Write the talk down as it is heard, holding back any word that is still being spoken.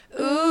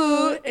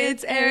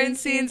It's Aaron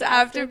Scene's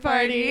after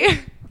party.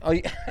 Oh,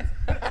 yeah.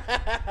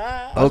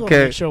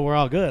 Okay. Make sure we're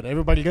all good.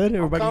 Everybody good? I'm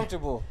Everybody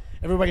comfortable.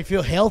 Everybody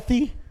feel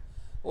healthy?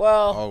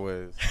 Well,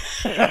 Always.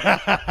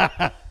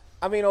 I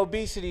mean,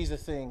 obesity is a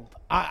thing.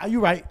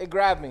 You're right. It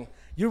grabbed me.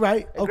 You're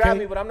right. It Okay. grabbed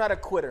me, but I'm not a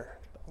quitter.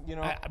 You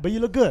know, But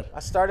you look good. I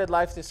started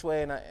life this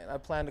way, and I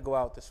plan to go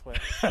out this way.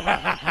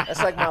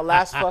 That's like my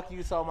last fuck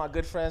you to all my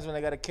good friends when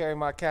they got to carry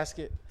my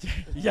casket.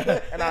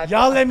 Yeah. And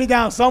Y'all let me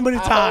down so many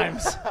I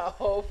times.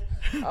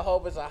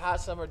 hope it's a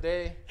hot summer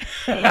day.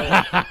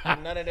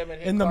 And none of them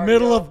In the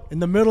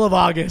middle of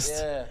August.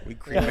 Yeah. We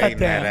cremating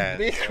that ass.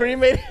 Be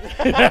cremated.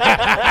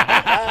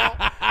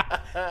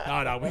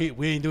 No,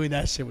 we ain't doing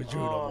that shit with Drew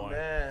no more.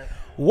 Man.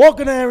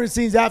 Welcome to Aaron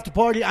Scene's After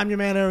Party. I'm your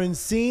man, Aaron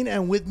Scene,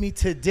 and with me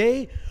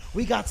today,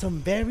 we got some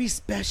very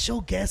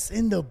special guests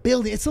in the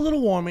building. It's a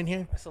little warm in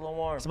here. It's a little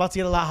warm. It's about to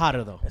get a lot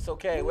hotter, though. It's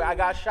okay. I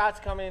got shots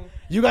coming.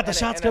 You got the and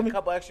shots a coming? A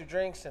couple extra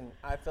drinks, and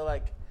I feel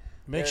like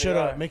Make there sure they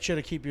to are. make sure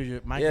to keep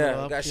your mic Yeah,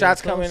 up. got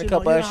shots coming, a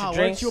couple extra how it works.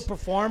 drinks. You're a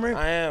performer.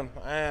 I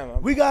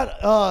am. We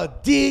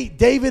got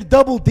David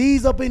Double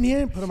D's up in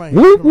here. Put him right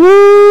here. Woo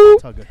woo.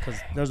 Because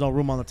there's no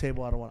room on the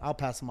table. I'll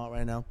pass them out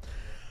right now.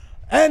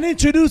 And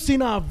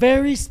introducing our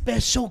very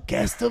special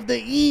guest of the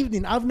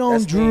evening. I've known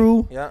That's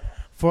Drew me. Yeah.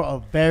 for a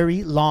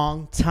very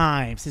long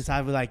time, since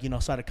I've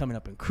started coming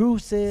up in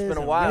cruises, It's been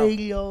a and while.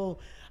 radio.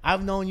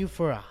 I've known you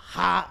for a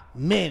hot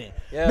minute.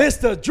 Yeah.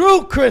 Mr.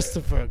 Drew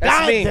Christopher.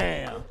 That's me.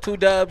 Goddamn. 2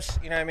 dubs.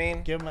 You know what I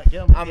mean? Give him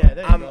yeah,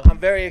 there you go. I'm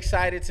very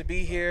excited to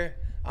be here.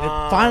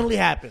 It finally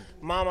happened.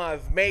 Mama,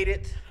 I've made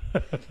it.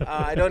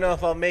 I don't know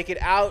if I'll make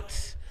it out,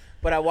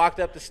 but I walked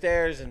up the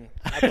stairs, and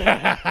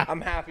I'm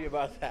happy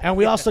about that. And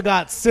we also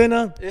got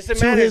Senna This is the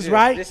to manager. his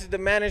right. This is the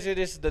manager.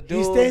 This is the dude.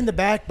 He stayed in the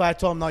back, but I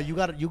told him, no, you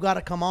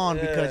gotta come on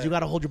because you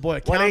gotta hold your boy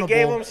accountable. Well,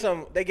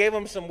 they gave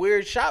him some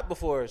weird shot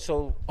before.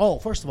 So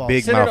First of all,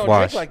 Big Sinner don't mouthwash.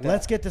 drink like that.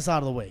 let's get this out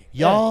of the way.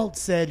 Y'all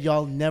said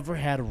y'all never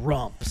had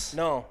rumps.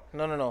 No.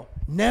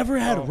 Never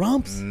had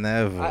rumps?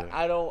 Never.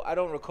 I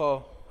don't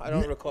recall. I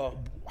don't recall.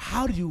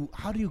 How do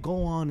you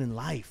go on in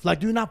life? Like,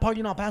 do you not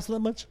party, not pass that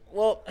much?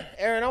 Well,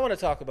 Aaron, I want to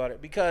talk about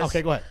it because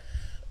Okay, go ahead.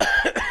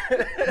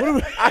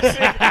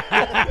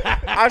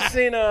 I've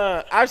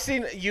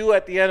seen you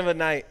at the end of a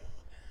night,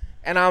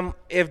 and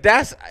if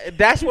that's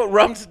what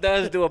rumps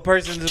does to a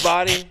person's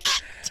body,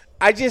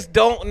 I just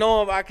don't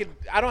know if I could.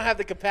 I don't have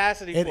the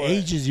capacity It for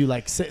ages you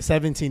like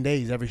 17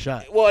 days every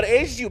shot. Well, it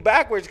ages you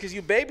backwards because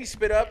you baby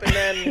spit up and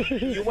then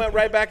you went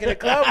right back in the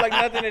club like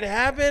nothing had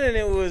happened, and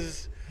it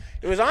was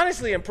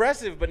honestly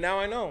impressive. But now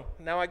I know.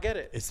 Now I get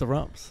it. It's the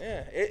rumps.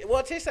 Yeah. It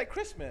tastes like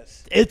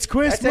Christmas. It's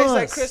Christmas. It tastes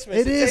like Christmas.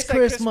 It is tastes like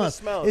Christmas.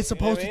 smells, It's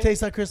supposed you know what to I mean?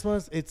 taste like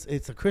Christmas.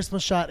 It's a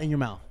Christmas shot in your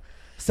mouth.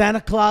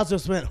 Santa Claus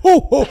just went, ho,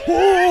 ho,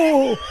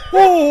 ho,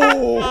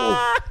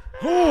 ho,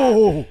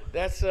 ho,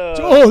 That's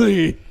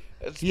Jolly.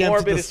 it's He emptied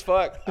morbid the- as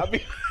fuck.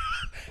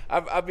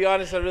 I'll be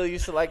honest. I really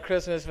used to like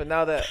Christmas, but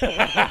now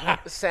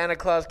that Santa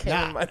Claus came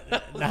in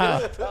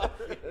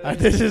my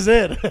This is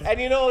it.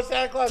 and you know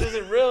Santa Claus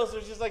isn't real, so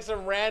it's just like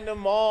some random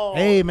mall.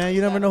 Hey, man,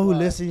 you never Santa know who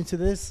Claus. listening to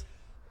this.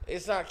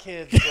 It's not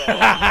kids, bro.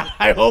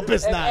 I hope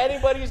it's If not.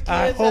 anybody's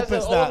I kids hope has an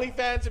it's not.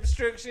 OnlyFans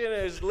subscription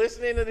and is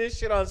listening to this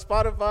shit on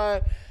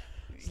Spotify,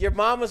 your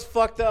mama's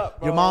fucked up,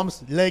 bro. Your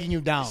mom's legging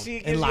you down She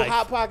in gives you life.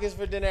 Hot Pockets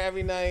for dinner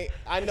every night.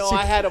 I know She-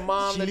 I had a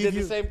mom she that leave did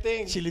you- the same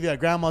thing. She leave you at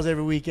grandma's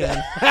every weekend.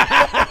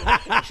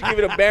 She give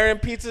you the Baron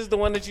pizzas, the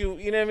one that you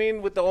know what I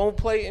mean, with the own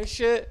plate and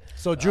shit.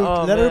 So, Drew,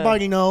 Oh, let man.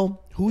 everybody know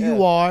who you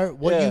Yeah. are,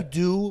 what Yeah. you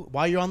do,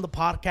 why you're on the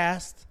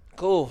podcast.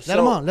 Cool. Let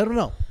them on. Let them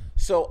know.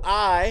 So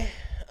I,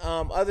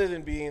 other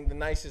than being the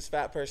nicest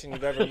fat person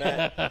you've ever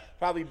met,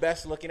 probably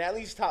best looking, at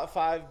least top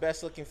 5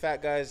 best looking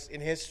fat guys in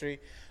history.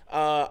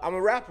 I'm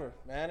a rapper,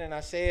 man, and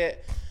I say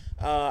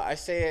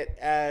it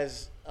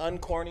as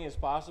uncorny as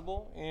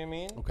possible. You know what I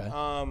mean?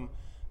 Okay.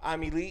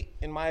 I'm elite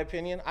in my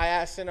opinion. I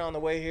asked Sinner on the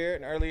way here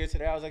and earlier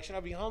today. I was like, should I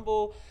be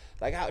humble?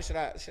 Like, how should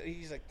I?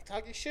 He's like,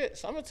 talk your shit.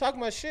 So I'm gonna talk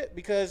my shit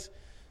because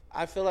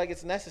I feel like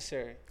it's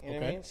necessary. You know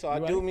what I Okay. mean? So I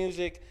You're do right.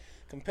 music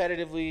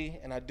competitively,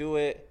 and I do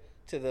it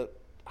to the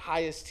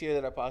highest tier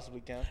that I possibly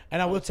can. And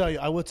I will tell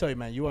you,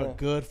 man, you are a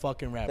good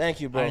fucking rapper.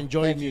 Thank you, bro. I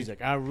enjoy Thank your you. music.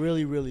 I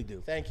really, really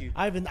do. Thank you.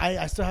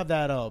 I still have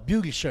that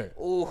Bugey shirt.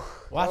 Ooh,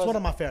 Well, that's one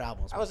of my favorite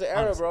albums. That was an era,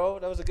 honestly. bro.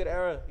 That was a good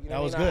era. You know That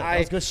what was I mean? good. That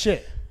was good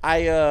shit.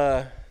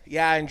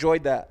 I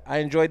enjoyed that. I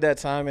enjoyed that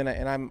time,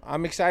 and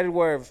I'm excited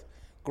where I've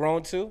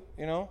grown to.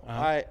 You know,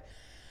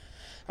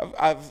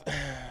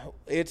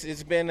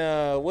 it's been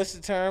what's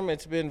the term?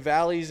 It's been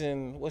valleys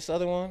and what's the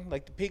other one?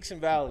 Like the peaks and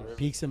valleys.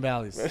 Peaks and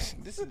valleys. This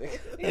is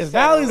It's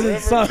valleys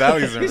and sun.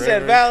 Valleys and He said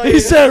rivers. valleys. He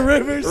said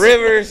rivers.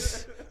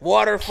 Rivers,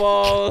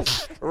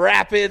 waterfalls,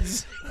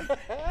 rapids.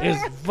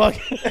 It's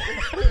fucking.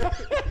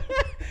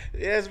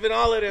 Yeah, it's been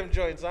all of them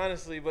joints,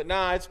 honestly. But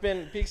nah, it's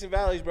been peaks and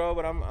valleys, bro.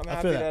 But I'm I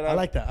happy feel that that. I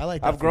like that. I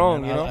like that. I've for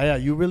grown, man. you know? Yeah,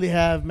 you really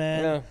have,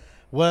 man.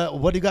 Yeah.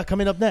 What do you got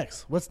coming up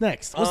next? What's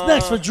next? What's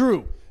next for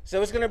Drew? So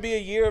it's gonna be a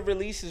year of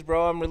releases,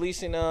 bro. I'm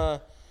releasing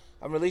a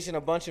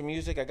bunch of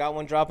music. I got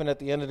one dropping at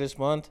the end of this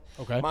month.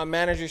 Okay. My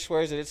manager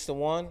swears that it's the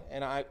one,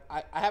 and I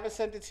haven't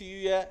sent it to you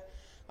yet.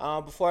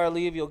 Before I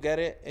leave, you'll get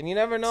it. And you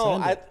never know.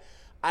 Send it.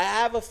 I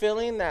have a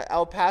feeling that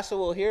El Paso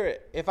will hear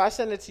it. If I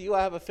send it to you,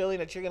 I have a feeling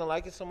that you're going to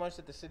like it so much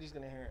that the city's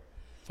going to hear it.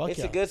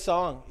 It's a good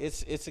song.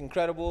 It's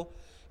incredible.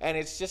 And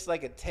it's just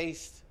like a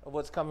taste of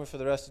what's coming for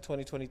the rest of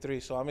 2023.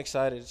 So I'm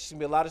excited. It's going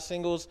to be a lot of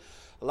singles,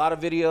 a lot of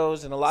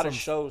videos, and a lot of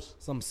shows.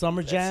 Some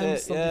summer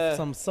jams,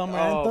 some summer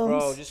anthems.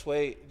 Bro, just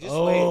wait. Wait,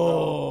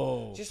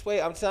 bro. Just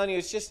wait. I'm telling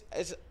you,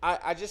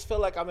 I just feel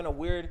like I'm in a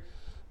weird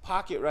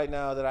pocket right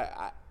now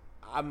that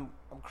I'm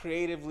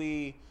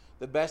creatively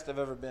the best I've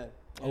ever been.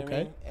 You know what I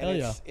mean?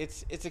 And Hell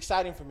it's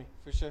exciting for me,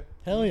 for sure.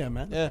 Hell yeah,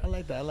 man. Yeah. I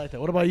like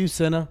that. What about you,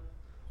 Senna?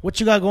 What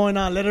you got going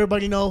on? Let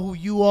everybody know who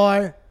you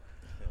are,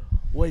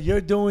 what you're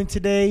doing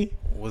today.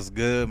 What's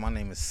good? My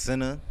name is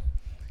Senna.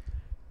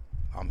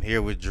 I'm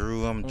here with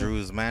Drew. I'm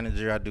Drew's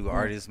manager. I do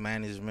artist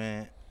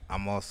management. I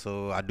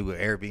do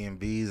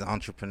Airbnbs,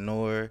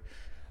 entrepreneur,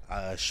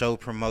 show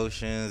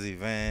promotions,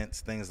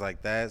 events, things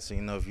like that. So,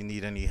 if you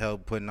need any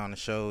help putting on a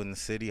show in the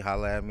city,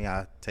 holla at me.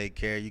 I take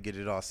care of you, get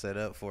it all set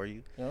up for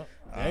you. Yep.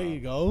 There you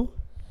go.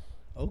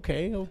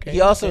 Okay.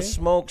 He also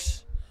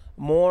smokes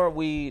more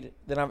weed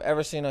than I've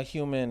ever seen a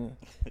human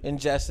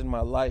ingest in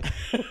my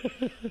life.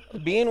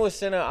 Being with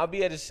Senna, I'll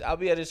be at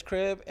his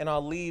crib and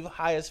I'll leave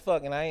high as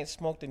fuck, and I ain't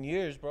smoked in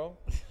years, bro.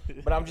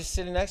 But I'm just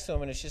sitting next to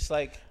him, and it's just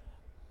like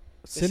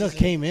Senna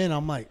came in.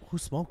 I'm like,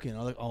 who's smoking?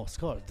 I'm like, oh,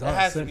 Scott. It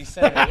has to be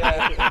Senna.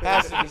 Yeah, it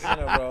has to be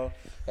Senna, bro.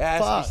 It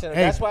has to be Senna.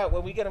 Hey. That's why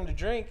when we get him to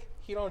drink,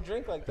 he don't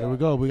drink like that. There we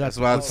go. That's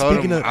why I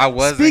told him I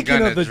wasn't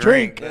going to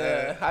drink.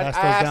 Yeah, I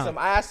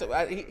asked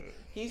him.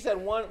 He said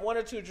one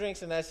or two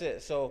drinks and that's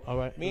it. So all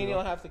right, me and you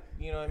don't have to,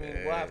 you know what I mean?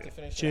 We'll have to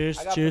finish. Cheers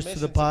to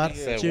the pot.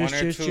 Said Cheers, one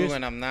or two, cheers.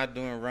 and I'm not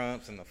doing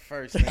rumps. And the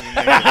first thing you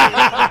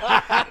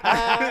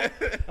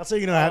I'll say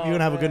you're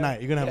gonna have a good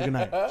night. You're gonna have a good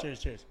night.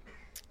 Cheers.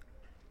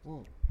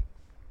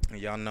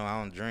 Y'all know I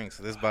don't drink,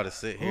 so this about to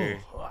sit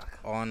here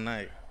all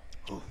night.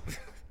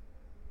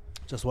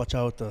 Just watch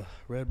out with the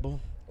Red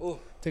Bull. Ooh.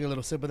 Take a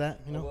little sip of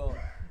that, I will.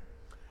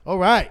 All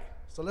right,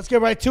 so let's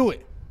get right to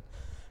it.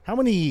 How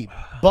many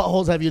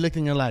buttholes have you licked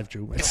in your life,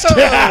 Drew? Well,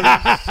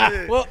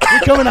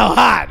 you're coming out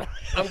hot.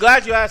 I'm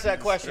glad you asked that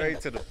question.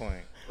 Straight to the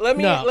point. Let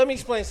me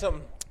explain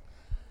something.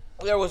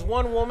 There was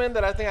one woman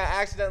that I think I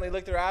accidentally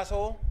licked her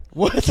asshole.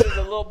 What? She was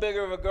a little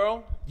bigger of a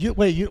girl.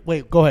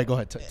 Wait. Go ahead. Tell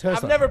us I've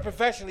something. never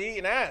professionally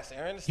eaten ass,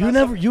 Aaron. You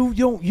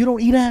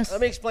don't eat ass. Let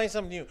me explain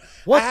something to you.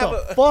 What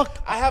the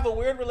fuck? I have a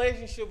weird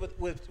relationship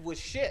with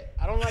shit.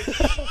 I don't like.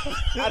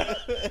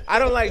 I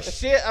don't like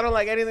shit. I don't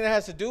like anything that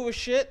has to do with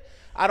shit.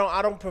 I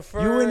don't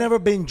prefer. You ain't never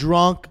been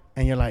drunk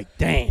and you're like,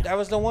 damn. That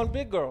was the one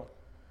big girl.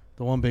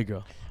 The one big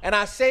girl. And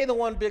I say the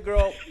one big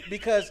girl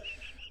because,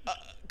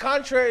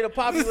 contrary to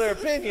popular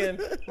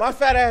opinion, my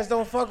fat ass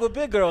don't fuck with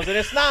big girls. And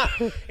it's not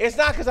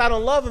because I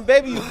don't love them.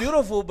 Baby, you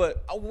beautiful,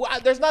 but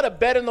there's not a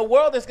bed in the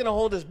world that's going to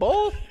hold us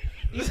both.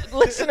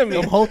 Listen to me.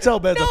 Them hotel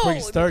beds are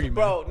pretty sturdy, man.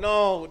 Bro,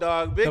 no,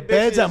 dog. The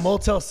beds at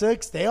Motel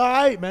 6, they all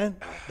right, man.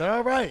 They're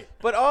all right.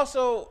 But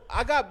also,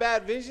 I got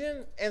bad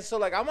vision, and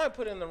so, I might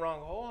put in the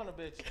wrong hole on a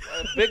bitch.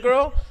 Big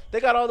girl, they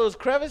got all those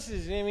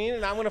crevices, you know what I mean?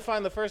 And I'm going to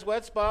find the first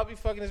wet spot, be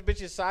fucking this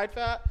bitch's side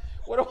fat.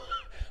 What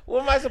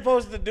am I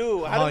supposed to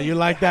do? You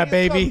like that,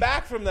 baby? Come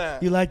back from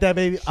that. You like that,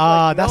 baby?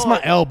 That's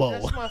my elbow.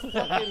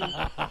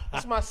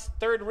 That's my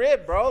third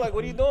rib, bro.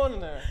 What are you doing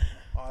in there?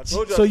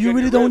 So you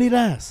really don't eat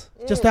ass?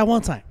 Just that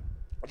one time?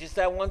 Just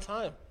that one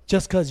time.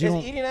 Just because you don't.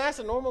 Is eating ass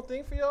a normal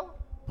thing for y'all?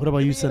 What about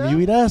you, son?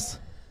 You eat ass?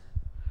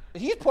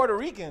 He's Puerto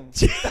Rican.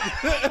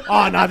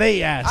 Oh, no, they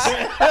eat ass.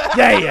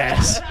 They eat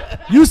ass.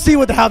 You see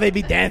how they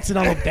be dancing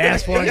on the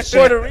dance floor and He's shit.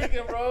 Puerto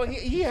Rican, bro.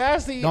 He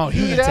has to eat. No,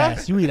 he eats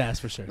ass. You eat ass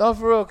for sure. No,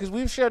 for real, because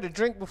we've shared a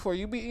drink before.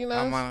 You be eating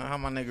ass? How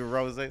my nigga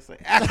Rose say?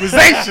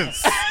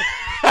 Accusations.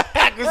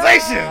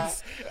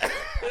 Accusations.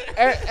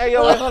 Hey,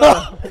 yo, wait, hold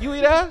on. You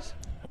eat ass?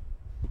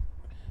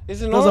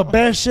 Is it Does normal? a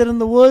bear shit in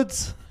the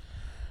woods?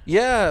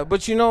 Yeah,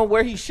 but you know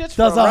where he shits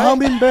Does from,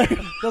 right?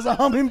 Does a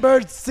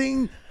hummingbird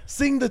sing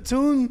the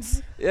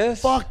tunes?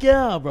 Yes. Fuck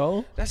yeah,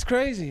 bro. That's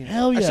crazy.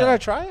 Hell yeah. Should I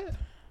try it?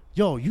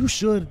 Yo, you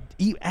should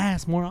eat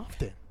ass more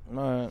often.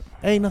 All right.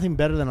 Ain't nothing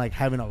better than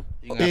having a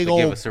You big have to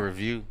old give us a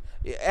review.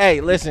 Hey,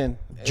 listen.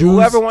 Drew's,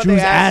 whoever wants Drew's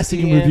their ass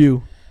eating eaten,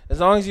 review. As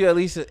long as you at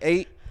least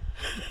 8,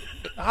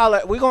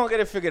 holla. We're going to get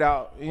it figured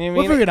out. You know what I mean?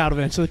 We'll figure it out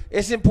eventually.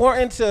 It's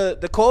important to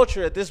the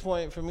culture at this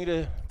point for me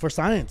to For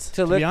science. To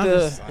To be lick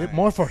honest.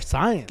 More for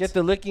science. get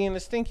the licky and the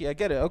stinky. I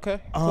get it. Okay.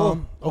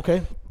 Cool.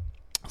 Okay.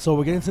 So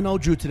we're getting to know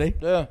Drew today.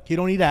 Yeah. He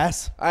don't eat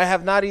ass. I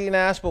have not eaten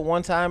ass but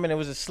one time, and it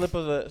was a slip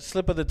of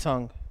the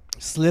tongue.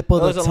 Slip of It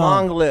the was tongue. a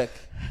long lick.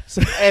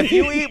 So If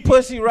you eat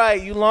pussy right,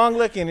 you long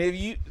licking. If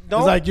you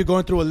don't, it's like you're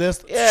going through a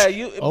list. yeah,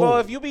 bro. Oh.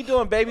 If you be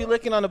doing baby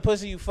licking on the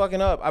pussy, you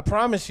fucking up. I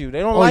promise you.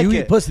 They don't Oh, like you it.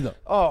 eat pussy though.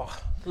 Oh,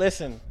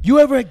 listen. You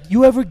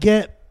ever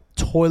get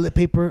toilet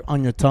paper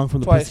on your tongue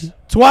from the Twice. pussy?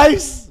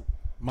 Twice.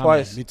 My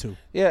Twice. Man, me too.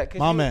 Yeah, 'cause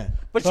My man.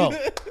 But Bro.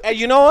 and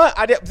you know what?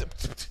 I did,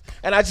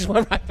 and I just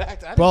went right back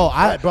to. Bro,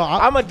 I'm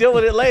gonna deal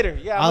with it later.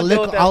 Yeah, I'm gonna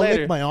deal with that I'll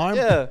later. lick my arm.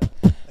 Yeah.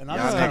 And I'm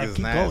Y'all just gonna niggas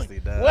keep nasty,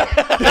 going.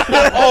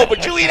 dog. Oh,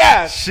 but you eat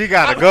ass. She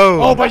gotta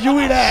go. Oh, but you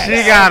eat ass.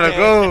 She gotta Okay.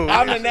 go.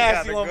 I'm the She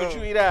nasty gotta one, go. but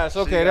you eat ass. She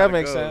Okay, that gotta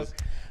makes go. sense.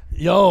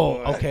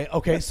 Yo,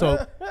 okay.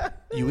 So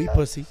you eat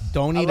pussy,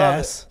 don't I eat love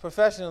ass. it.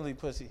 Professionally,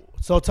 pussy.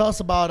 So tell us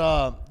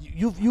about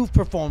you've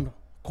performed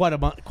quite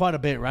a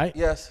bit, right?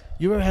 Yes,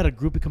 You ever had a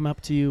groupie come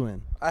up to you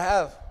and I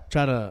have.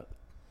 try to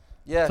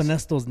Yes.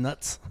 finesse those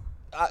nuts?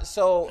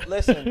 So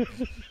listen,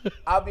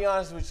 I'll be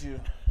honest with you.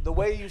 The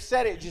way you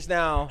said it just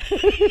now,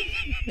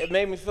 it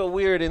made me feel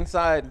weird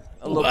inside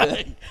a little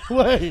bit.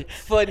 Wait.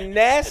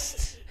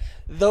 Finessed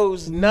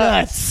those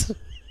nuts.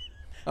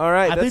 All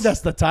right. I think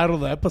that's the title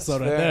of the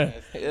episode right fair.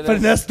 there. Yeah,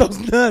 Finesse those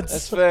nuts.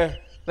 That's fair.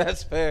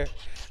 That's fair.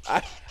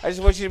 I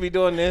just want you to be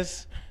doing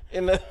this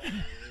in the.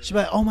 She's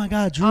like, oh my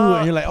God, Drew.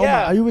 And you're like, oh yeah.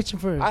 my, are you reaching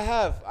for? I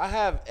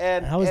have.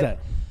 And How is that?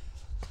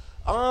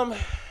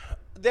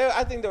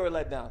 I think they were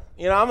let down.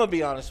 You know, I'm gonna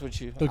be honest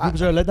with you. The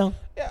groups are let down?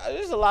 Yeah,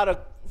 there's a lot of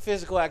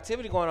physical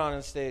activity going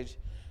on stage.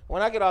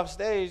 When I get off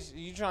stage,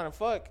 you trying to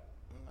fuck,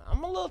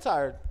 I'm a little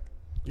tired.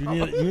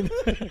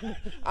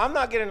 I'm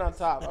not getting on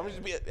top.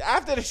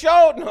 After the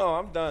show. No,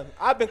 I'm done.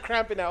 I've been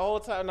cramping that whole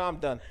time. No, I'm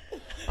done.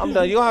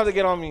 You don't have to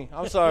get on me.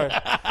 I'm sorry.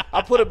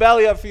 I'll put a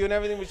belly up for you and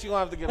everything, but you don't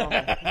have to get on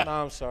me. No,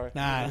 I'm sorry.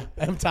 Nah,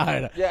 I'm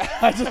tired. Yeah.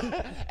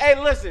 Hey,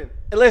 listen,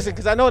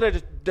 because I know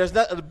that there's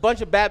not a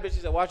bunch of bad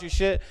bitches that watch your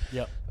shit.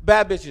 Yep.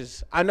 Bad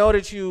bitches. I know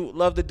that you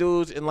love the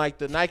dudes in like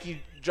the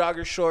Nike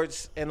jogger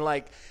shorts and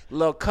like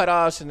little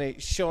cutoffs and they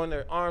showing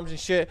their arms and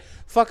shit.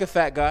 Fuck a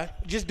fat guy.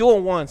 Just do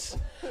it once.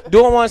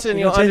 Do it once and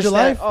you'll change your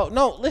understand. life? Oh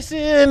no,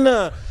 listen.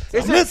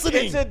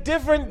 Listening. It's a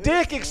different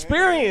dick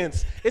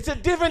experience. It's a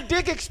different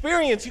dick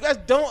experience. You guys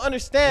don't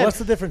understand. What's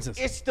the differences?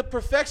 It's the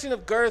perfection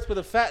of girth with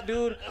a fat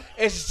dude.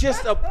 It's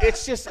just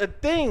a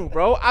thing,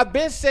 bro. I've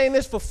been saying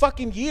this for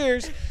fucking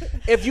years.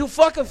 If you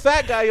fuck a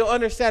fat guy, you'll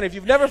understand. If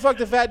you've never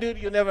fucked a fat dude,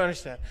 you'll never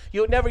understand.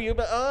 You'll be,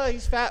 oh,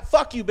 he's fat.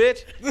 Fuck you, bitch.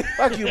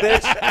 Fuck you,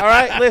 bitch. All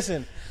right,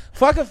 listen.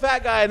 Fuck a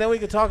fat guy, and then we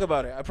can talk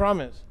about it. I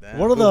promise. Damn,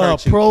 What are who the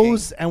hurt you,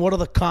 pros King? and what are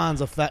the cons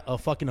of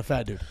fucking a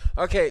fat dude?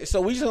 Okay, so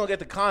we just gonna get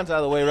the cons out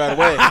of the way right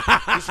away.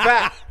 He's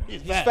fat.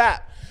 He's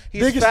fat.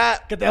 He's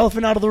fat. Get the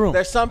elephant out of the room.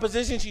 There's some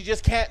positions you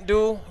just can't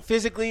do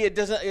physically.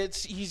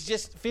 He's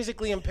just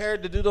physically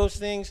impaired to do those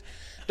things.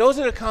 Those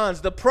are the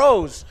cons. The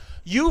pros.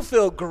 You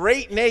feel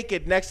great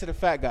naked next to the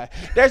fat guy.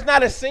 There's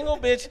not a single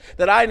bitch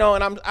that I know,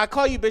 and I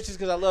call you bitches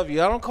because I love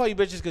you. I don't call you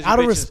bitches because Out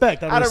of bitches.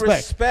 respect. Out of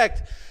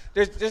respect.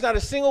 There's not a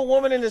single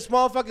woman in this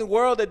small fucking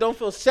world that don't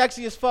feel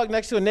sexy as fuck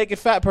next to a naked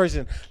fat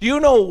person. Do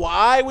you know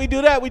why we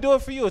do that? We do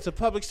it for you. It's a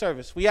public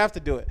service. We have to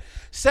do it.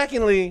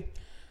 Secondly,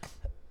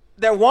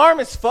 they're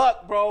warm as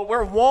fuck, bro.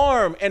 We're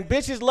warm. And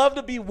bitches love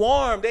to be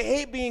warm. They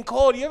hate being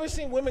cold. You ever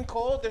seen women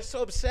cold? They're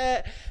so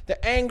upset. They're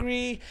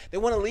angry. They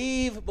want to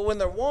leave. But when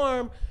they're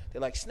warm, they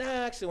like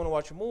snacks. They want to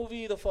watch a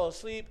movie. They'll fall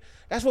asleep.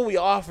 That's what we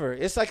offer.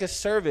 It's like a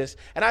service.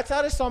 And I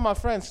tell this to all my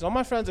friends. All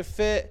my friends are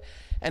fit.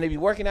 And they be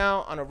working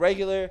out on a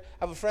regular.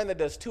 I have a friend that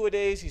does 2 a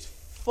days. He's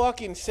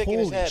fucking sick in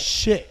his Holy head.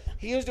 shit.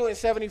 He was doing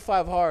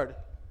 75 hard.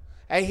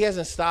 And he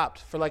hasn't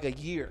stopped for like a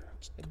year.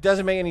 It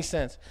doesn't make any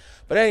sense.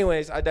 But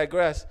anyways, I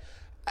digress.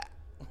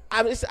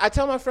 I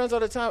tell my friends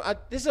all the time,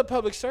 this is a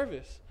public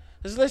service.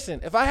 Just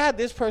listen, if I had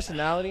this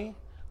personality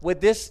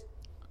with this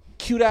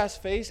cute-ass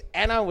face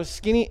and I was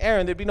skinny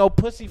Aaron, there'd be no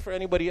pussy for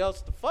anybody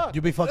else to fuck.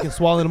 You'd be fucking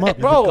swallowing them up.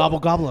 You'd Bro, be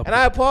gobble up. and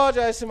I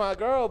apologize to my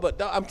girl,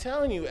 but I'm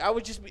telling you, I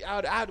would just be,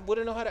 I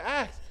wouldn't know how to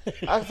act.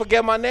 I'd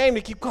forget my name.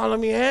 They keep calling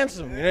me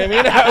handsome. You know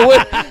what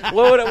I mean?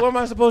 What am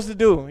I supposed to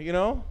do, you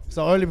know?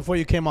 So early before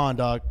you came on,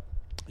 dog,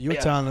 you were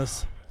telling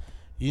us,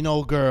 you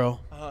know a girl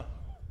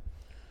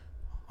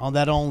on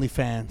that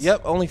OnlyFans.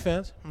 Yep,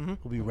 OnlyFans. Mm-hmm.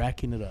 Will be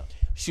racking it up.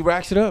 She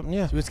racks it up,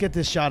 yeah. So let's get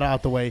this shot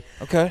out the way.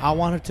 Okay. I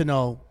want her to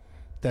know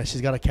that she's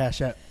got to cash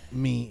at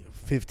me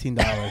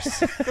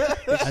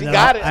 $15. She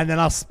got it. And then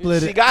I'll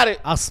split it. She got it.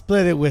 I'll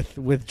split it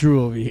with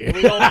Drew over here.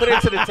 We're going to put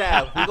it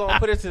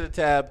to the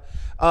tab.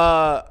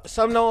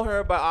 Some know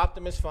her by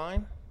Optimus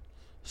Fine.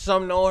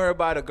 Some know her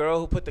by the girl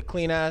who put the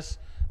clean-ass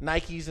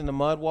Nikes in the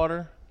mud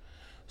water.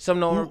 Some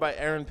know her by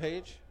Aaron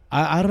Page.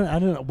 I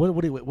don't know.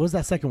 What was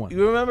that second one?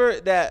 You remember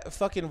that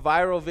fucking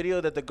viral video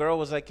that the girl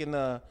was like in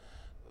the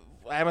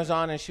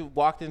Amazon and she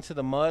walked into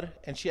the mud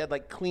and she had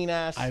like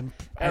clean-ass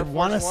I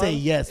want to say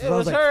yes. It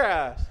was her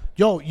ass.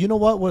 Yo, you know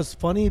what was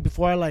funny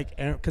before I like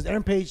Aaron, because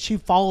Aaron Page, she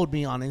followed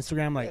me on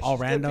Instagram like all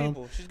random.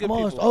 She's good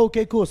people.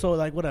 Okay, cool. So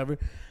like whatever.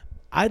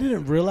 I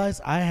didn't realize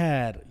I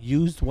had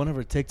used one of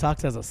her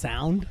TikToks as a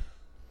sound.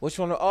 Which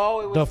one?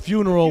 Oh, it was the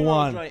funeral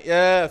one. Joint.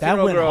 Yeah, that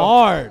went girl.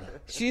 hard.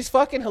 She's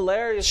fucking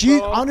hilarious. She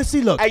bro.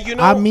 honestly, look. You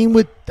know,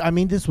 I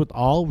mean this with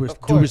all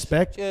due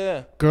respect.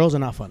 Yeah. Girls are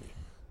not funny.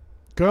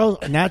 Girls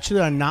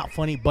naturally are not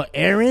funny, but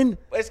Aaron.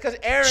 It's because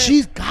Aaron.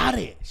 She's got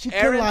it.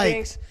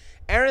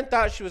 Aaron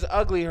thought she was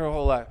ugly her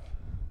whole life.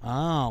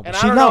 Oh, and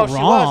she's I don't not know if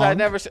wrong.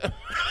 she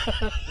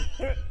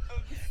was.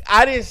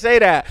 I didn't say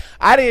that.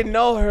 I didn't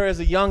know her as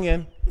a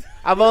youngin.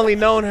 I've only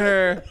known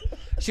her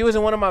She was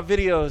in one of my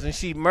videos and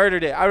she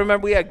murdered it. I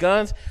remember we had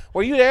guns.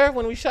 Were you there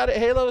when we shot at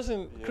Halos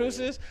and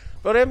Cruises?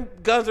 Bro, them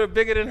guns are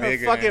bigger than her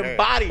fucking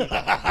body. We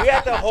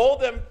had to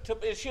hold them.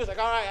 She was like,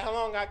 all right, how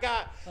long I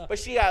got? But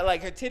she got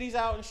like her titties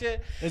out and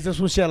shit. Is this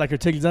when she had like her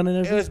titties done and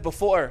everything? It was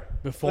before.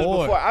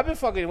 Before. I've been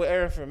fucking with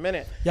Erin for a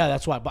minute. Yeah,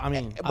 that's why. But I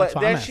mean, but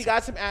then she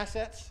got some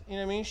assets. You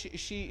know what I mean?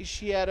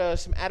 She had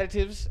some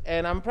additives,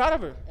 and I'm proud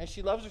of her. And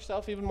she loves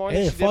herself even more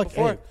than she did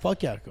before. Hey,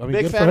 fuck yeah. I mean,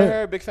 big fan of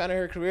her. Big fan of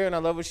her career, and I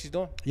love what she's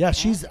doing. Yeah,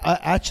 she's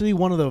actually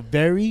one of the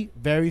very,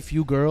 very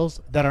few girls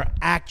that are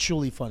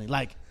actually funny.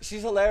 Like,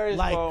 she's hilarious,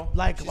 bro.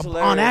 Like she's on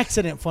hilarious.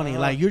 accident funny.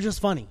 Like, you're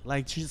just funny.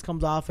 Like, she just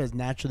comes off as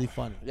naturally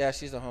funny. Yeah,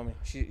 she's a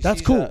homie.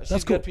 That's cool.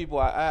 She's good people.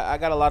 I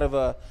got a lot of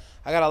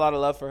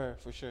love for her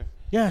for sure.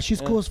 Yeah,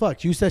 she's cool as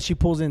fuck. You said she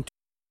pulls in.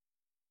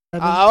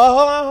 Hold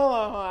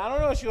on. I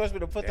don't know if she wants me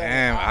to put that.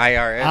 Damn, in.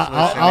 IRS.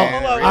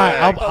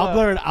 I'll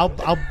blur it. I'll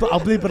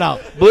bleep it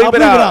out. Bleep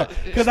it out.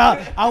 Because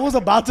I was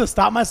about to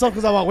stop myself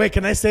because I'm like, wait,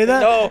 can I say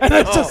that? No, and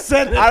I just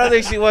said it. I don't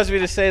think she wants me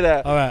to say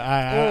that. All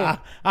right.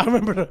 I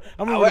remember.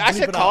 I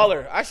should call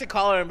her. I should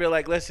call her and be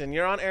like, listen,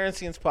 you're on Aaron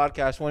Scene's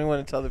podcast. What do you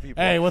want to tell the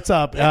people? Hey, what's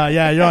up?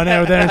 Yeah, you're on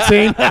air with Aaron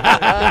Scene.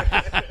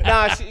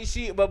 Nah,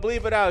 but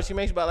bleep it out. She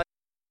makes about like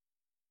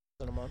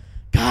in a month.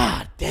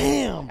 God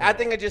damn. I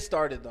think it just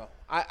started though.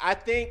 I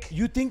think.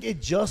 You think it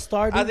just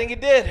started? I think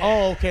it did.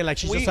 Oh, okay. Like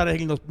she just started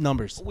hitting those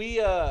numbers.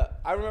 I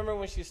remember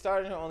when she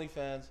started her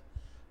OnlyFans.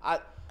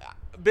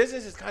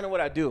 Business is kind of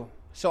what I do.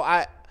 So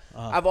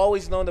I've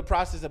always known the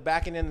process of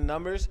backing in the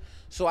numbers.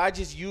 So I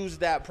just use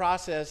that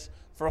process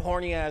for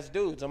horny ass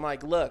dudes. I'm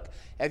like, look,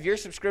 if your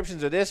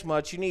subscriptions are this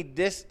much, you need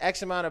this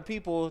X amount of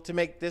people to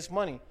make this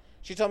money.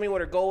 She told me what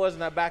her goal was,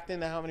 and I backed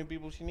into how many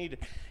people she needed.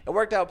 It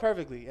worked out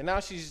perfectly, and now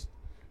she's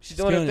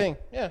doing her thing.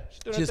 Yeah, she's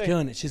doing her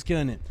thing. She's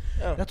killing it.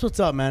 Yeah. That's what's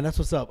up, man. That's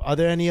what's up. Are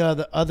there any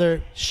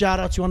other shout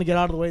outs you want to get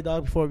out of the way,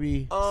 dog, before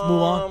we move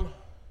on?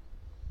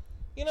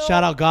 You know,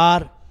 shout out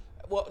God.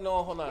 Well,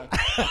 no, hold on.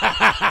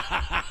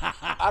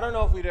 I don't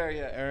know if we're there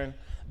yet, Aaron.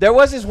 There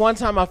was this one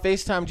time I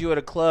FaceTimed you at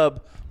a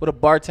club with a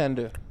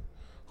bartender.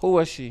 Who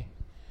was she?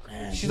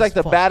 Man, she's like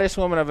the baddest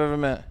woman I've ever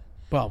met.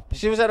 Well,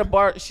 she was at a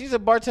bar. She's a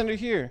bartender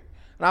here,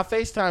 and I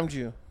FaceTimed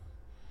you.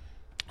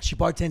 She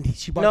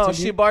bartended. No,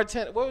 she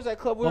bartended. What was that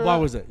club? What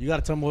bar was it? You got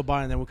to tell me what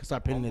bar, and then we can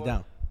start pinning it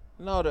down.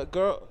 No, the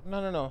girl.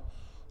 No.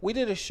 We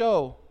did a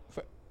show.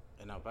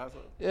 In El Paso?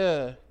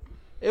 Yeah.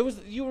 It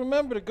was. You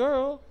remember the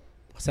girl?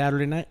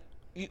 Saturday night.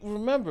 You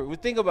remember? We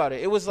think about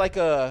it. It was like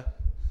it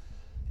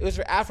was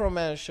for Afro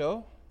Man's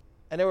show,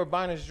 and they were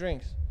buying us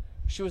drinks.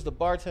 She was the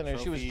bartender.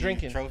 She was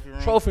drinking.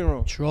 Trophy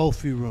room.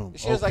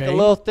 She was like a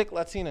little thick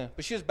Latina,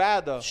 but she was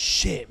bad though.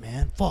 Shit,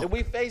 man. Fuck. And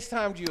we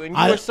FaceTimed you, and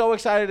you were so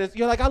excited.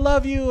 You're like, I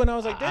love you, and I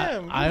was like,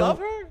 damn, you love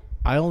her?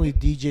 I only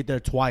DJ'd there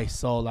twice,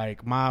 so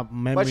like my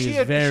memory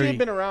is very. She had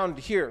been around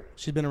here.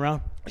 She'd been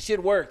around. She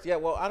had worked. Yeah,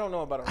 well, I don't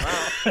know about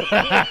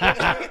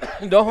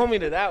around. Don't hold me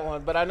to that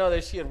one, but I know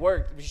that she had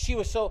worked. She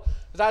was so.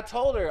 Because I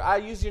told her I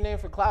use your name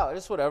for clout.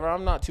 It's whatever.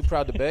 I'm not too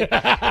proud to beg.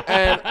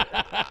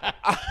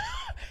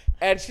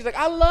 And she's like,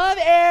 I love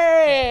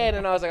Aaron.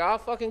 And I was like, I'll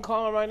fucking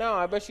call her right now.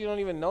 I bet she don't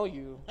even know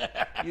you.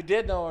 You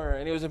did know her,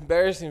 and it was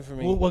embarrassing for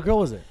me. What girl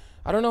was it?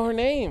 I don't know her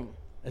name.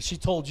 And she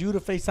told you to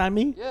FaceTime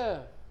me?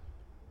 Yeah.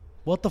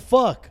 What the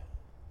fuck?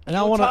 And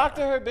I want to talk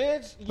to her,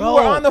 bitch. You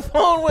were on the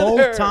phone with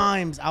her. Both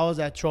times I was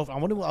at Trophy. I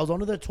was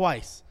under there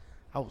twice.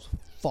 I was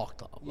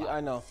fucked up. Yeah, I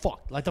know.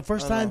 Fucked. Like the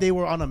first time they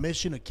were on a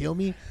mission to kill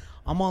me.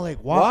 I'm all like,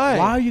 why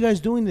are you guys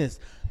doing this?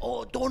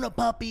 Oh, donut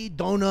puppy,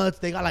 donuts.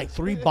 They got like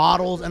 3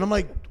 bottles. And I'm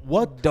like,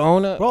 what?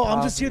 Donut Bro,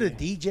 I'm just here to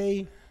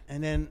DJ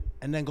and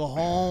then go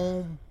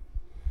home,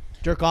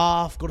 jerk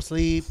off, go to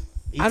sleep,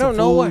 eat I don't some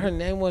know food. what her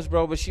name was,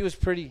 bro, but she was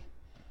pretty.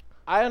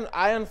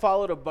 I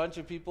unfollowed a bunch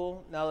of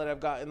people now that I've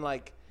gotten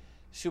like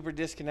super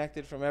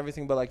disconnected from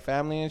everything but like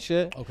family and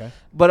shit. Okay.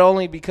 But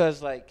only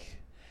because like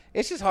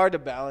it's just hard to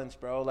balance,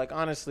 bro. Like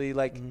honestly,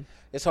 like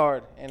it's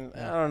hard, and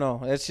I don't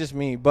know. It's just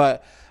me,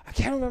 but I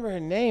can't remember her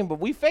name. But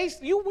we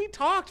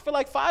talked for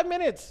like 5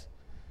 minutes.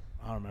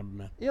 I don't remember,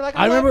 man. You're like,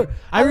 I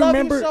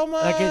remember you so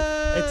much. Like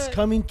it's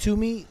coming to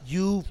me.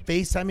 You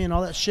FaceTime me and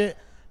all that shit.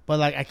 But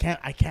like I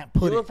can't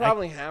put it. You were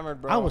probably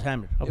hammered, bro. I was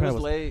hammered. It was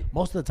late.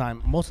 Most of the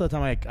time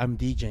I'm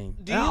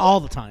DJing. Not all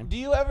the time. Do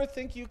you ever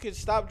think you could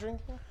stop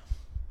drinking?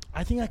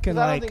 I think I can.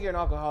 I don't think you're an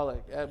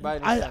alcoholic by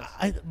any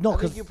sense. No, I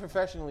think you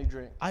professionally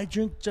drink. I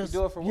drink just.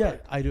 You do it for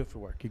work. Yeah, I do it for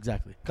work.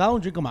 Exactly. I don't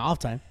drink on my off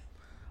time.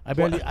 I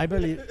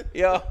barely.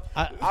 Yo,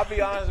 I'll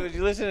be honest with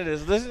you. Listen to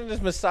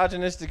this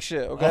misogynistic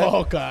shit. Okay.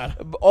 Oh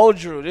God. Old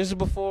Drew. This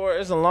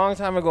is a long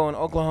time ago in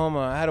Oklahoma.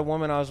 I had a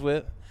woman I was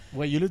with.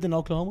 Wait, you lived in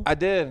Oklahoma? I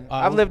did.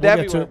 I've lived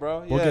everywhere,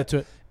 bro. We'll get to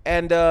it.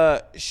 And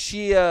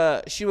she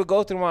would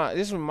go through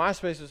this is when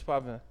MySpace was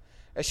popping.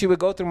 And she would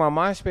go through my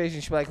MySpace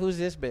and she'd be like, "Who's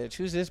this bitch?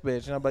 Who's this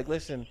bitch?" And I'm like,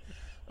 "Listen,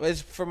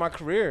 it's for my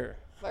career."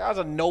 Like I was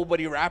a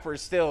nobody rapper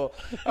still.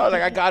 I was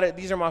like, "I got it.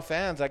 These are my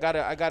fans. I got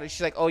it."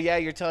 She's like, "Oh yeah,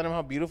 you're telling them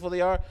how beautiful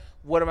they are.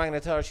 What am I gonna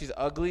tell her? She's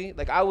ugly."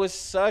 Like I was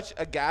such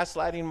a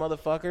gaslighting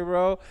motherfucker,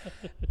 bro.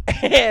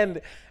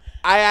 And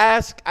I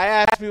ask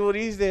people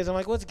these days, I'm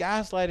like, what's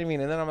gaslighting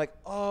mean? And then I'm like,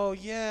 oh,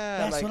 yeah.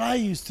 That's like, what I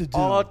used to do.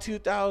 All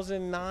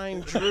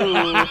 2009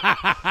 Drew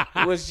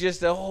was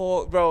just a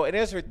whole, bro, and it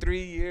was for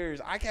 3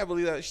 years. I can't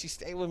believe that she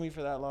stayed with me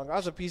for that long. I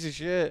was a piece of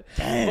shit.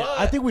 Damn. But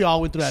I think we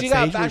all went through that she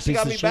stage. got back. She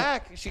got me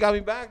back. She got me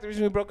back. The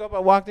reason we broke up, I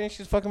walked in,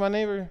 she was fucking my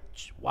neighbor.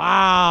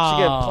 Wow.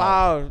 She get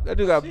plowed. That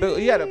dude got big.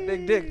 He had a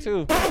big dick,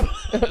 too.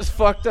 It was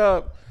fucked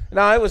up.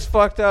 No, it was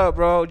fucked up,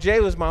 bro. Jay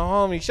was my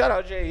homie. Shout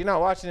out, Jay. You're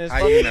not watching this.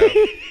 How you know?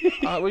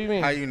 What do you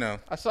mean? How you know?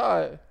 I saw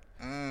it.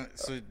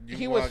 So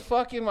He was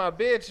fucking my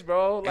bitch,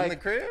 bro. Like, in the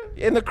crib?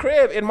 In the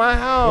crib, in my It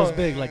house. was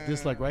big, like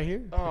this, like right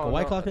here, like a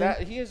white clock.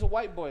 He is a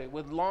white boy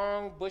with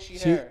long, bushy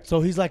hair.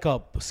 So he's like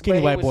a skinny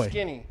But white he was boy.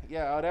 Skinny,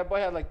 yeah. That boy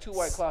had like 2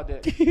 white claw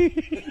dicks.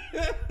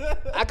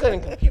 I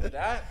couldn't compete with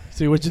that.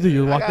 See what you do?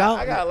 You walk out.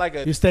 I got like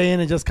a. You stay in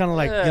and just kind of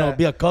like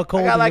be a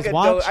cuckold I got and like just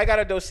watch. I got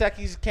a Dos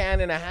Equis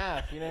can and a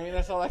half. You know what I mean?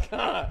 That's all I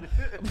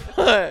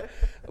got.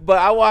 but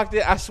I walked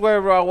in. I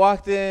swear, bro. I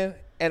walked in,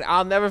 and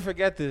I'll never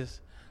forget this.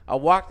 I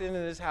walked into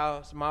this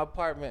house. My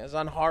apartment is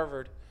on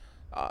Harvard,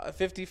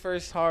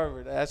 51st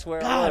Harvard. That's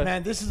where. God, it was.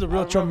 man, this is a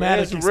real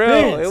traumatic It's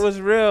experience. real. It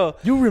was real.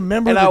 You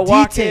remember and the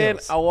details.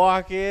 details. I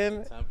walk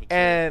in,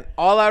 and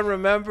all I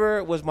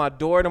remember was my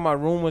door to my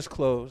room was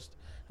closed,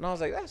 and I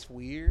was like, "That's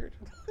weird.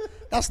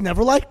 That's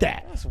never like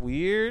that. That's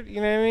weird."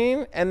 You know what I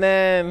mean? And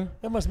then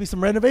There must be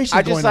some renovations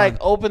I just going on.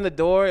 opened the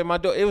door, and my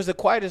door. It was the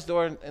quietest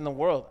door in the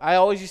world. I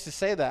always used to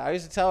say that. I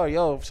used to tell her,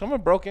 "Yo, if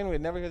someone broke in,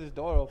 we'd never hear this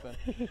door open."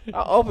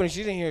 I opened it, she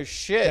didn't hear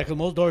shit. Yeah, because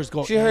most doors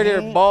go. She heard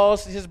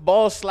his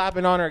balls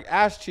slapping on her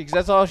ass cheeks.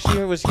 That's all she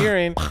was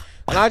hearing.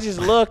 And I just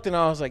looked, and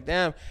I was like,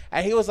 damn.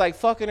 And he was like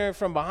fucking her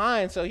from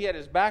behind, so he had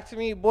his back to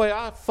me. Boy,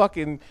 I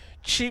fucking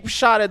cheap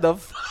shotted the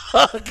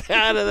fuck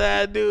out of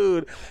that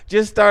dude.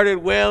 Just started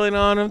wailing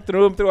on him,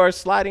 threw him through our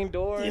sliding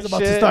door. He's and about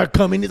shit. to start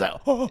coming. He's like,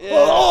 oh, Yeah.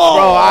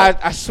 Bro,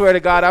 I swear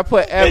to God, I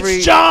put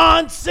it's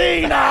John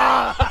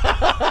Cena.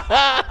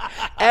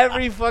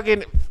 every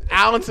fucking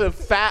ounce of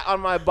fat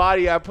on my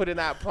body I put in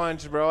that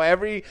punch, bro.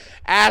 Every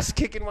ass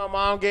kicking my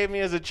mom gave me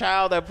as a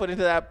child I put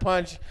into that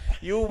punch.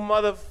 You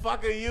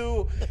motherfucker,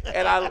 you.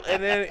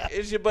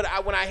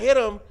 But when I hit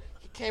him,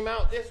 he came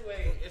out this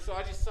way, and so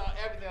I just saw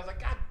everything. I was like,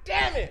 God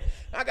damn it,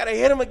 I gotta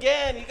hit him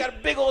again. He got a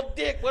big old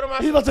dick. What am I?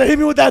 He's about to hit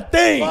me with that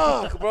thing.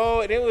 Fuck,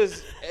 bro. And it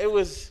was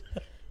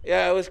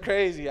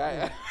crazy.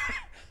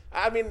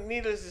 I mean,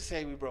 needless to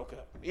say, we broke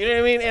up. You know what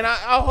I mean? And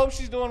I hope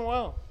she's doing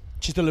well.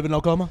 She still live in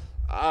Oklahoma?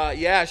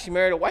 Yeah, she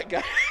married a white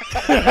guy.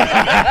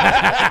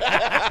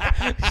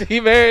 She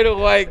married a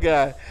white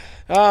guy.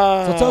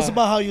 So tell us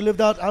about how you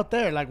lived out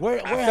there. Like where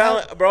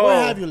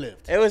have you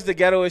lived? It was the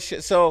ghettoest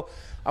shit. So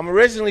I'm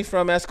originally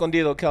from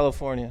Escondido,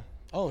 California.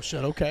 Oh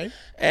shit, okay.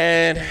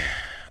 And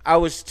I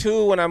was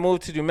 2 when I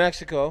moved to New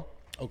Mexico.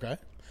 Okay.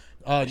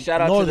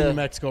 Shout out Northern to New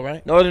Mexico,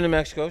 right? Northern New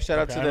Mexico. Shout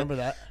out to I remember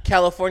the that.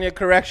 California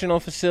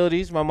Correctional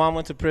Facilities. My mom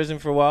went to prison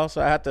for a while,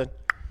 so I had to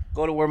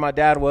go to where my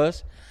dad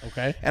was.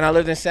 Okay. And I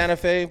lived in Santa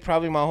Fe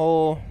probably my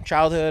whole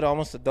childhood,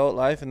 almost adult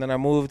life. And then I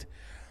moved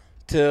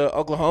to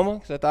Oklahoma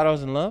because I thought I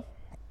was in love.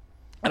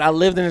 And I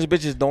lived in this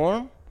bitch's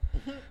dorm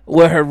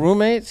with her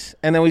roommates.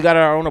 And then we got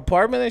our own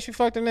apartment and she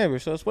fucked her neighbor.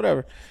 So it's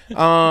whatever. Wait,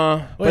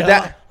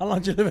 But how long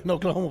did you live in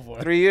Oklahoma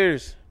for? 3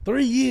 years.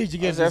 3 years you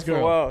I gave was there this for a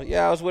girl. while.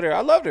 Yeah, I was with her. I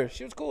loved her.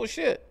 She was cool as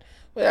shit.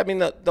 But I mean,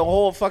 the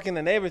whole fucking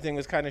the neighbor thing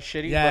was kind of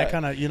shitty. Yeah, but,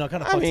 kind of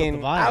fucks I mean,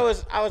 up the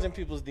vibe. I was in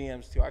people's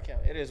DMs too. I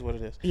can't. It is what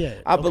it is. Yeah,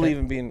 I okay. believe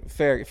in being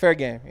fair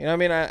game. You know what I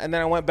mean? And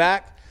then I went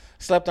back,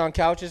 slept on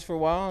couches for a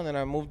while, and then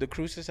I moved to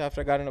Cruces after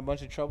I got in a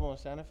bunch of trouble in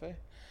Santa Fe.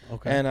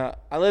 Okay. And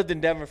I lived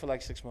in Denver for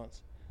like 6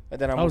 months. But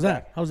then I How moved was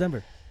back. that? How was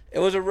Denver? It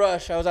was a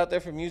rush. I was out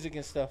there for music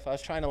and stuff. I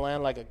was trying to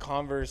land like a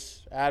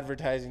Converse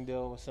advertising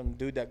deal with some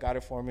dude that got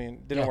it for me and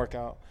it didn't work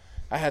out.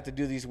 I had to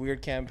do these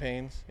weird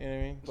campaigns, you know what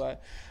I mean?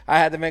 But I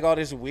had to make all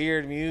this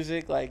weird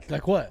music. Like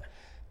what?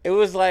 It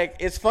was like,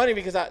 it's funny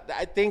because I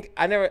think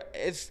I never,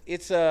 there's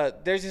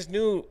this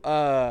new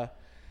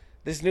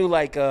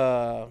like,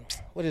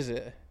 what is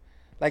it?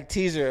 Like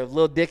teaser of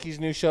Lil Dicky's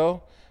new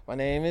show. My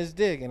name is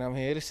Dick, and I'm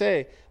here to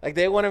say. Like,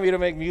 they wanted me to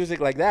make music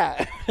like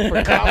that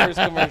for Converse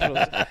commercials.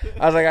 I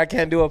was like, I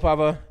can't do it,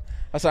 Papa.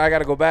 I said, I got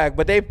to go back.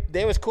 But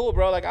they was cool,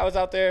 bro. Like, I was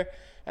out there,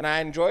 and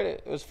I enjoyed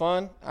it. It was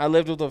fun. I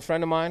lived with a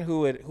friend of mine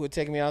who would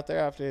take me out there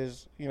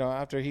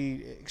after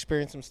he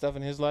experienced some stuff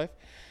in his life.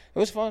 It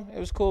was fun. It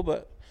was cool,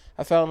 but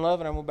I fell in love,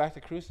 and I moved back to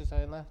Cruces.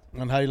 I left.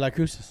 And how do you like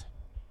Cruces?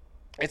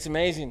 It's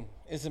amazing.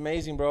 It's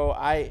amazing, bro.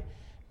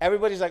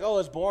 Everybody's like, oh,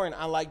 it's boring.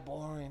 I like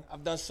boring.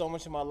 I've done so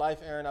much in my life,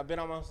 Aaron. I've been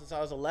on my own since I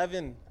was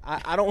 11.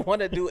 I don't want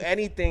to do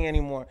anything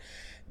anymore.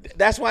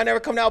 That's why I never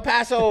come to El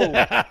Paso.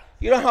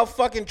 You know how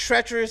fucking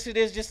treacherous it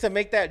is just to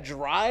make that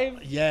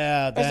drive?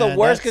 Yeah. That's the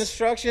worst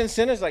construction.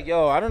 Sinner's like,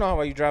 yo, I don't know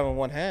how you drive on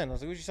one hand. I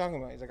was like, what you talking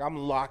about? He's like, I'm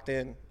locked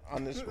in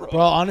on this road. Bro,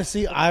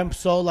 honestly, I'm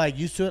so like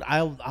used to it.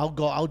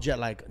 I'll jet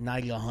like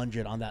 90,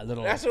 100 on that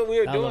little. That's what we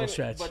were that doing. little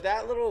stretch. But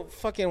that little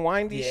fucking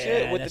windy Yeah,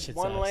 shit with that the shit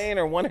one sucks. lane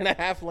or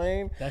 1.5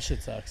 lane. That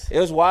shit sucks. It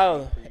was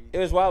wild. It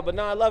was wild. But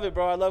no, I love it,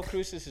 bro. I love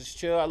Cruces. It's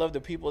chill. I love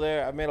the people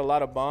there. I made a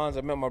lot of bonds.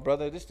 I met my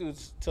brother. This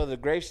dude's till the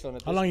gravestone.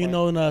 At How this long you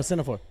point. known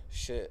Senna for?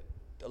 Shit.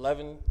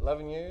 11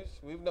 years.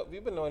 We've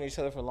been knowing each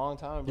other for a long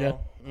time, bro.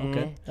 Yeah.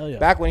 Okay. Hell yeah.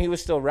 Back when he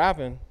was still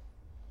rapping.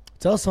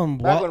 Tell some.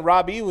 Back when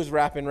Rob E was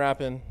rapping.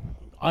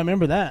 I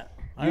remember that.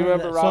 I You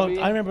remember that. Robbie?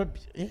 So, I remember.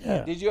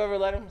 Yeah. Did you ever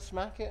let him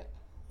smack it?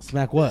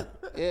 Smack what?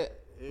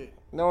 It.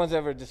 No one's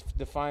ever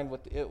defined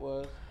what the it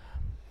was.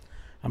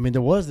 I mean,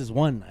 there was this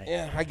one night.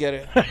 Yeah, I get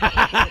it.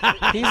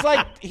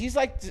 he's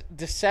like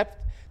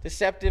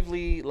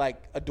deceptively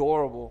like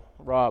adorable,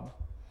 Rob.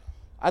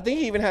 I think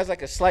he even has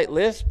like a slight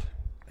lisp,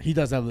 He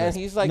does have this. and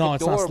he's like no,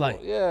 adorable. it's not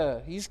slight. Yeah,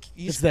 he's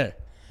It's there.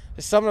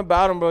 There's something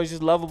about him, bro. He's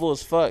just lovable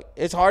as fuck.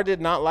 It's hard to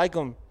not like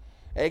him,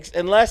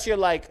 unless you're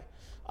like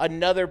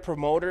another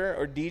promoter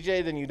or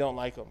DJ, then you don't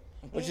like him,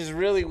 which is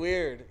really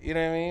weird. You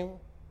know what I mean?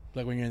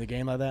 Like when you're in the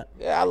game like that.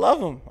 Yeah, I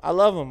love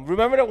him.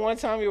 Remember that one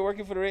time you were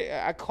working for the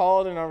radio? I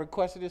called and I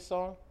requested this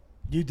song.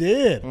 You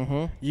did.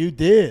 Mm-hmm. You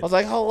did. I was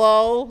like,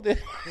 hello.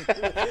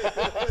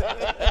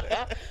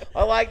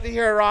 I like to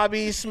hear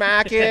Robbie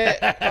smack it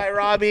by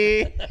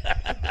Robbie.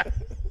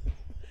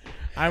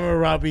 I remember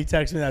Robbie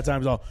texted me that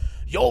time. He's all,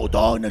 yo,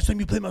 dog, next time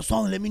you play my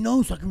song, let me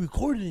know so I can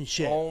record it and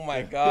shit. Oh,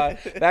 my God.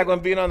 Back when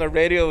being on the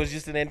radio was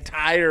just an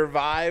entire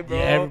vibe, bro.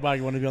 Yeah,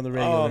 everybody wanted to be on the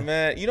radio. Oh,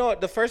 man. You know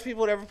what? The first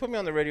people that ever put me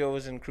on the radio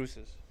was in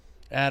Cruces.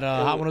 At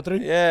Hot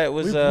 103? Yeah, it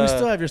was. We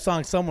still have your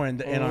song somewhere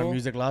in our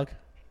music log.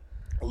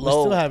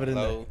 Low. We still have it in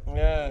Low.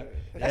 Yeah.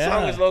 That Yeah.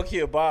 song was low-key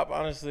a bop,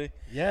 honestly. there.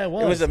 Yeah, it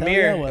was. It was Hell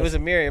Amir. yeah, It was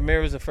Amir.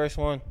 Amir was the first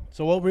one.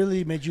 So what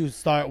really made you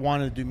start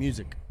wanting to do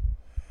music?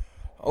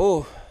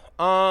 Oh,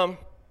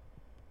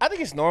 I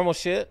think it's normal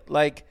shit.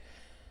 Like,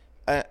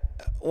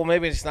 well,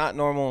 maybe it's not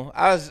normal.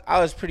 I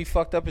was pretty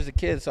fucked up as a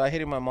kid, so I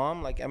hated my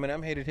mom like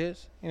Eminem hated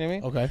his. You know what I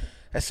mean? Okay.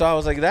 And so I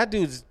was like, that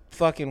dude's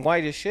fucking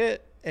white as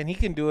shit, and he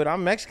can do it.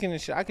 I'm Mexican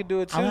and shit. I could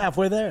do it too. I'm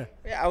halfway there.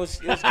 Yeah, it was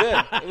good.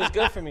 It was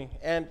good for me.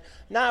 And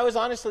it was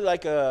honestly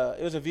like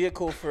it was a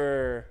vehicle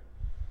for,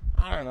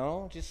 I don't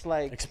know, just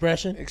like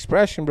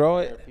Expression? bro.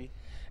 It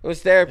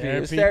was therapy. It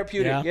was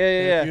therapeutic.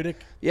 Yeah. Therapeutic.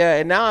 Yeah,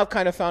 and now I've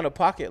kind of found a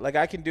pocket. Like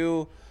I can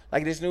do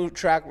like this new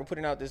track we're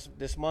putting out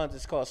this month.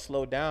 It's called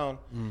Slow Down.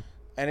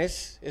 And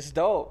it's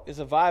dope. It's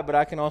a vibe, but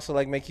I can also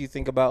like make you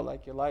think about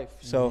like your life.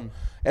 So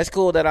it's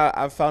cool that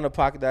I found a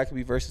pocket that I can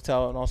be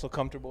versatile and also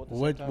comfortable at the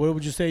same time. What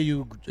would you say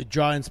you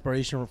draw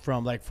inspiration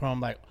from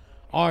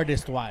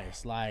artist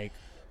wise? Like,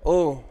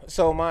 Oh,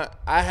 so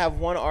I have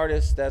one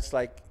artist that's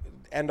like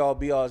end all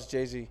be all is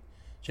Jay-Z.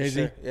 Jay-Z?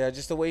 Sure. Yeah,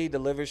 just the way he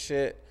delivers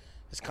shit,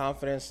 his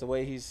confidence, the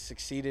way he's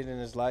succeeded in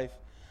his life.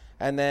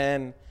 And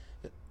then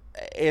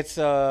it's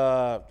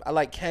I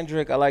like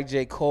Kendrick, I like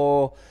J.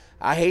 Cole.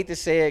 I hate to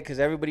say it because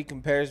everybody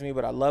compares me,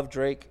 but I love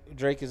Drake.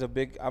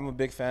 I'm a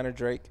big fan of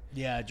Drake.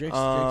 yeah, Drake's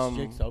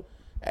dope.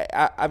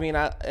 I mean,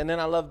 and then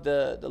I love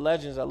the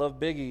legends. I love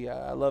Biggie.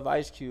 I love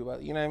Ice Cube.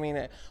 You know what I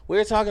mean? We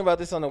were talking about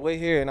this on the way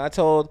here, and I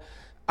told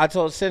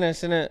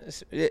Sinner,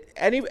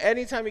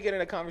 anytime you get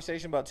in a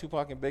conversation about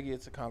Tupac and Biggie,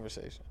 it's a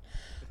conversation.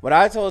 But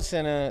I told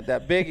Sinner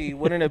that Biggie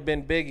wouldn't have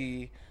been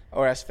Biggie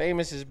or as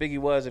famous as Biggie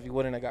was if he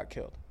wouldn't have got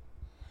killed.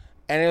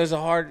 And it was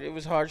hard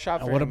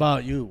shot for him. What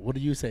about you? What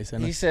do you say,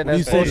 Senna? He said What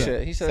do that's you say to bullshit.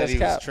 that? He said Said that's he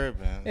was cap.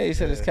 tripping. Yeah, he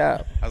said it's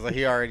cap. I was like,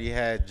 he already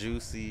had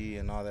Juicy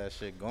and all that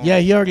shit going. Yeah,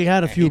 he already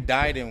had a And few. He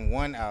died in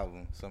one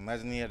album, so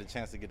imagine he had a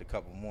chance to get a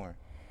couple more.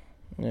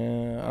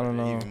 Yeah, I don't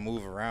know. Even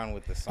move around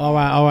with the song. All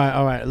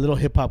right. A little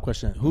hip hop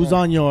question. Who's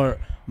on your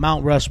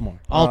Mount Rushmore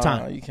all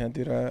time? You can't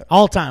do that.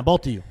 All time,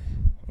 both of you.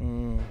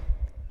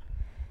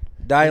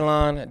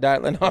 Dylon.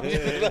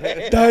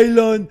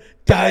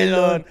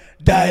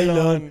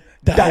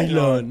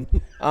 Dylon.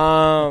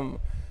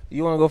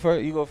 You want to go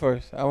first? You go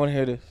first. I want to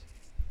hear this.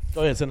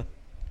 Go ahead, Senna.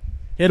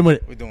 Hit him with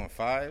it. We're doing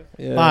 5.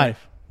 Yeah.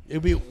 5.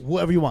 It'll be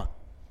whoever you want.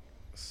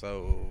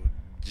 So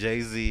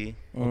Jay-Z,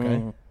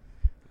 Okay.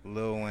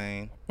 Lil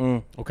Wayne.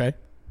 Okay.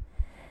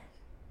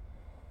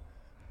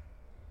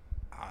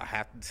 I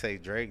have to say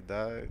Drake,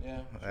 dog.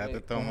 Yeah, I have to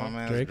Drake. throw my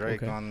man Drake,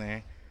 Drake okay. on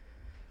there.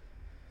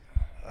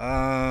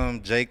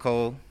 J.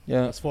 Cole.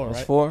 Yeah, That's 4, that's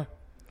right? 4.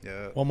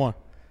 Yeah. One more.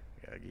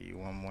 Gotta give you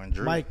one more.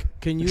 Drew. Mike,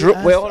 can you Drew-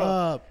 ask wait,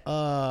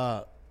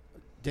 hold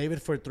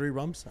David for 3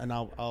 rums? And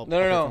I'll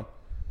No.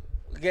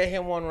 Get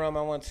him 1 rum.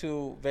 I want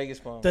 2 Vegas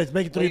bombs. Let's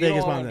make it 3 Well, you Vegas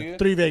don't want bombs. him, do Then. you?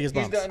 3 Vegas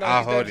He's bombs. done, no, I'll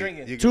he's done hold it.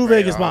 drinking. You can 2 bring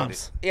it, Vegas I'll hold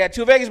bombs. Yeah,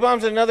 2 Vegas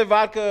bombs and another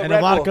vodka. And Red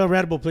a vodka Bull.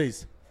 Red Bull,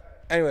 please.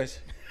 Anyways,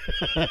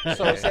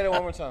 so say that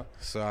one more time.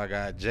 So I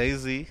got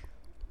Jay-Z,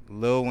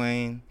 Lil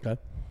Wayne, Okay.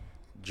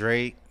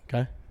 Drake,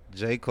 Okay.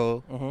 J.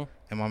 Cole,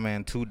 and my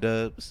man 2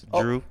 Dubs,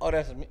 Drew. Oh,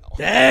 that's me. Oh,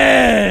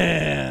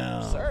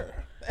 Damn. sir.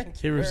 Thank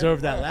He you.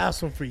 reserved very that much.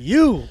 last one for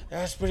you.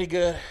 That's pretty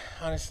good,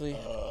 honestly.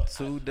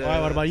 2 Dubs. All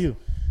right, what about you?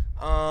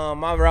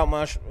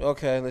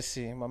 Okay, let's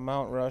see. My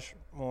Mount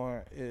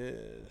Rushmore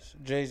is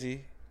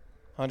Jay-Z,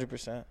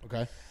 100%.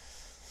 Okay.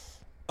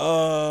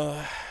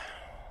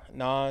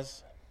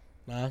 Nas,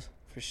 Nas.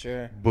 For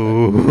sure.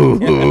 Boo.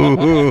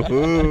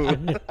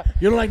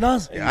 You don't like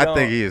Nas? I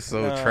think he is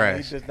so he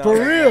trash. does not For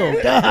like real?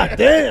 that. God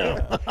damn.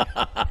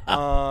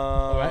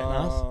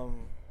 Right, Nas.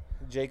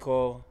 J.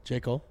 Cole. J.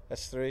 Cole.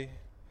 That's 3.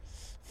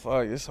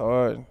 Fuck, it's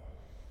hard.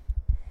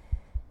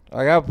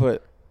 I gotta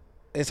put.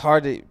 It's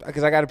hard to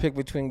because I gotta pick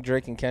between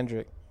Drake and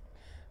Kendrick.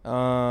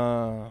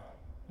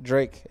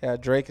 Drake. Yeah,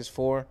 Drake is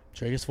 4.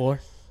 Drake is 4.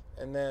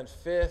 And then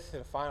 5th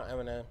and final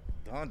Eminem.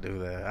 Don't do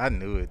that. I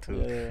knew it too.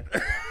 Yeah.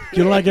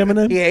 You don't like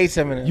Eminem? He hates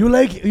Eminem. You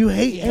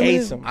hate He Eminem?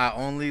 hates him. I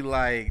only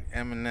like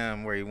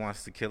Eminem where he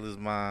wants to kill his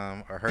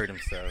mom or hurt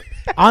himself.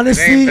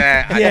 Honestly, It ain't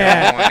that. I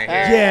yeah, don't wanna hear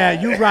it.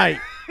 yeah, you're right.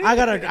 I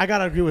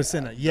gotta agree with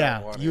Senna.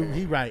 Yeah,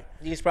 he right.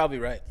 He's probably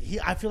right.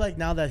 I feel like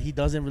now that he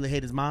doesn't really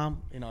hate his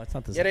mom, it's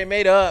not the Yeah, same. they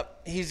made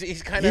up.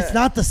 He's kind of. It's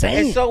not the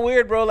same. It's so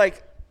weird, bro.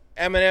 Like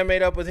Eminem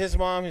made up with his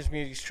mom. His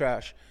music's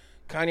trash.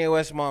 Kanye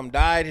West's mom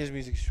died. His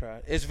music's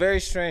trash. It's very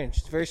strange.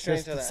 It's very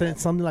strange how that happened.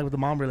 Something like with the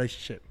mom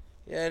relationship.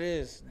 Yeah, it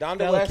is. Donda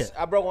Delicate.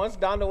 West. Bro, once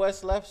Donda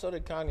West left, so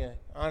did Kanye.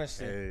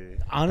 Honestly. Hey,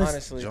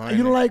 Honestly. join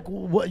You don't it. like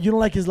what? You don't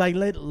like his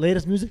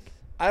latest music?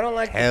 I don't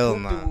like Hell the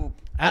nah. whoop-de-whoop.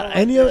 I don't like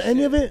Any that of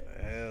shit. it?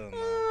 Hell no.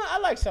 I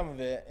like some of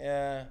it.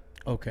 Yeah.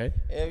 Okay.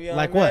 If you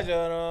Like what?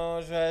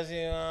 don't trust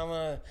you, I'm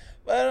a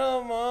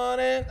better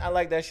morning. I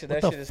like that shit.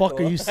 What That the shit is fuck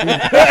cool. are you saying?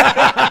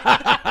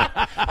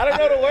 I don't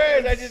know the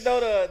words. I just know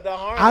the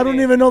harmony. I don't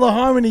even know the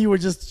harmony you were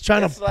just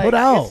trying It's to like, put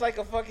out. It's like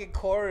a fucking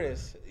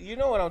chorus. You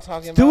know what I'm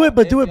talking about. Do it,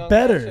 but If do it young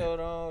better. macho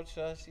don't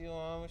trust you,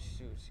 I'ma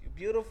shoot you.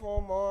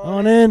 Beautiful morning.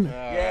 On in.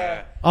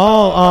 Yeah.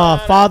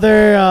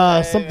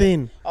 Father,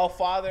 something. Oh,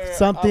 Father,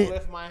 Something.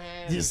 uplift my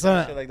hands. Just,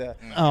 Some shit like that.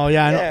 Oh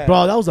yeah, I know. Yeah.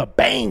 Bro, that was a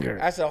banger.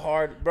 That's a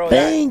hard, bro.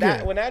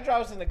 Banger. When that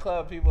drops in the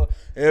club, people,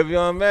 if you're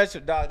on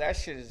Metro, dog, that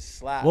shit is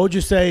slap. What would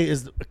you say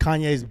is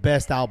Kanye's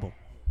best album?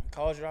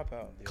 College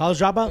Dropout. Dude. College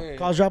Dropout? Yeah.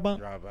 College Dropout?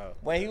 Drop out.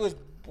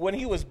 When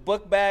he was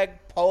book bag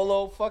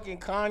polo fucking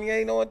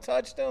Kanye, no one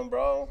touched him,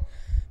 bro.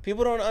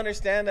 People don't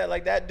understand that.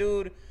 Like that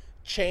dude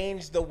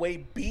changed the way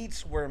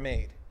beats were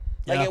made.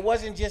 Like Yeah. it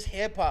wasn't just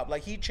hip hop.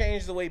 Like he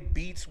changed the way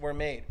beats were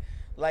made.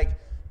 Like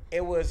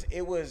it was.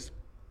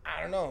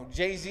 I don't know.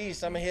 Jay-Z,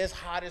 some of his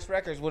hottest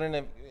records wouldn't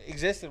have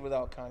existed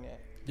without Kanye.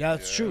 Yeah,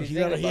 it's true. You He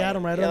think had about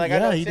him it. right Yeah, on. like I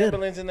know He did.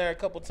 Timbaland's in there a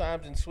couple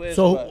times and Swizz.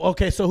 So but,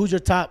 okay, so who's your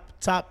top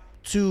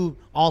 2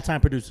 all-time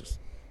producers?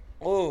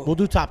 ooh, We'll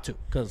do top 2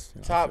 because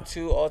top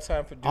 2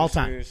 all-time producers. all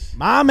time.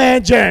 My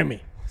man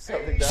Jeremy.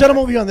 Something Shut him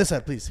over here on this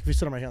side, please. If you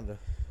sit him right here on the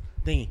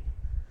thingy.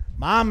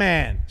 My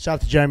man. Shout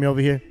out to Jeremy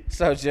over here. What's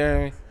up,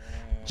 Jeremy?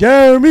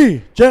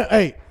 Jeremy.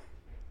 Hey.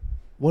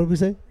 What did we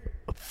say?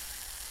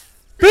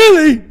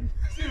 Billy.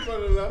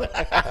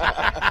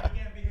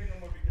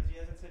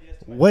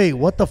 Wait,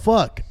 what the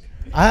fuck?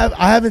 I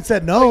haven't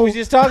said We no. was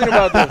just talking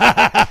about this.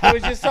 We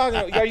was just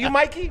talking. Are you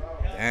Mikey?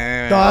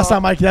 Damn. No, that's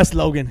not Mikey. That's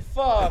Logan.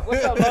 Fuck.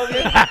 What's up,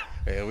 Logan?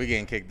 Yeah, we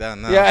getting kicked out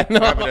now. Yeah, I know.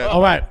 Wrap it up.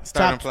 All right.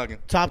 Start unplugging.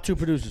 Top 2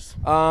 producers.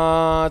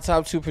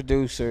 Top 2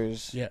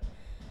 producers. Yeah.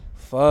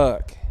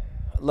 Fuck.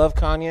 Love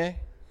Kanye.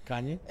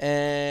 Kanye.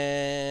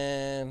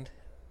 And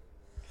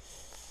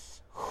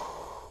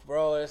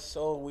bro, it's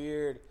so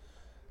weird.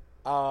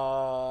 Fuck.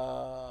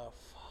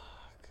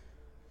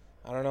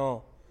 I don't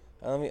know.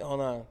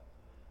 Hold on.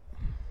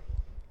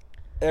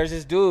 There's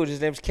this dude.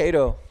 His name's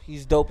Kato.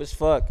 He's dope as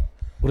fuck.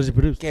 What does he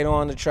produce? Kato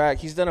on the track.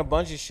 He's done a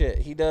bunch of shit.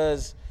 He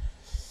does.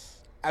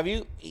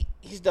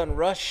 He's done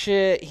Rush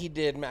shit. He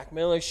did Mac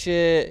Miller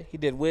shit. He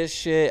did Wiz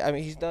shit. I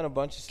mean, he's done a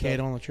bunch of stuff.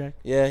 Kato on the track.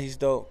 Yeah, he's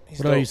dope. He's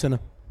What dope. are you, Senna?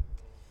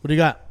 What do you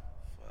got?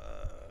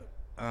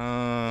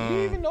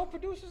 You even know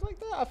producers like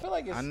that? I feel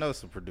like it's. I know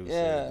some producers.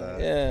 Yeah,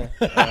 dog.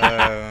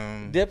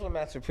 yeah.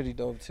 Diplomats are pretty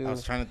dope too. I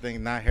was trying to think,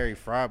 not Harry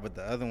Fraud, but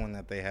the other one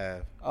that they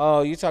have.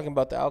 Oh, you talking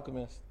about The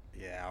Alchemist?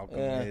 Yeah, Yeah.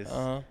 Alchemist.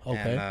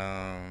 Okay.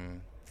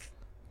 And,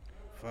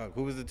 fuck,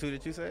 who was the 2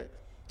 that you said?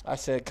 I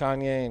said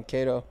Kanye and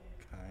Kato.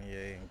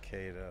 Kanye and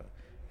Kato.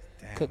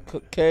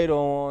 Damn. Kato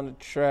on the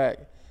track.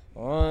 I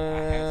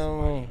had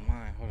somebody in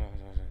mind. Hold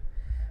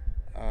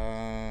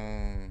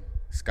on.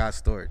 Scott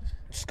Storch.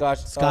 Scott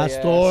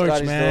Storch,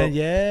 Scott is man. dope.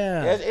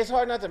 Yeah. It's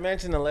hard not to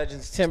mention the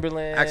legends.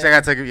 Timberland. Actually, I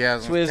gotta take it. Yeah, I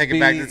was gonna Swizz take it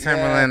back to Beatz,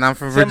 Timberland. yeah. I'm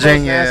from Timbo's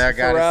Virginia. nasty. I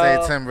gotta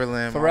Pharrell. say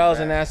Timberland. my Pharrell's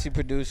a bad. nasty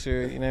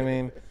producer. You know what I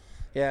mean?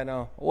 Yeah,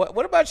 no.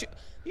 What about you?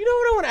 You know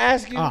what I want to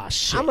ask you? Ah,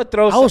 shit. I'm gonna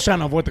throw. I was trying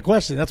to avoid the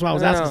question. That's why I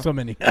was asking so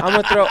many. I'm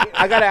gonna throw.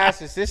 I gotta ask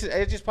this.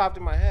 It just popped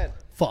in my head.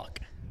 Fuck.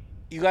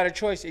 You got a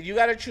choice. You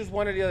got to choose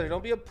one or the other.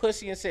 Don't be a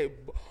pussy and say,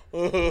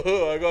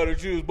 I got to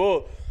choose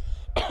both.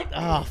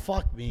 Ah,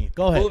 fuck me.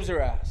 Go ahead. Boobs or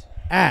ass?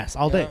 Ass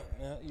all day.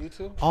 Yeah, you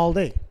too? All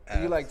day.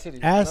 You like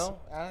titties? Ass? No?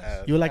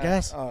 Ass? You like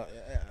ass? Oh,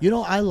 yeah. You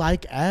know, I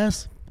like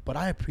ass, but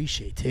I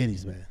appreciate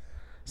titties, man.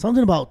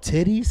 Something about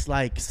titties,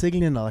 like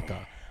signaling like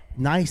a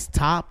nice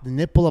top, the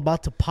nipple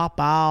about to pop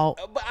out.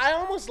 But I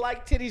almost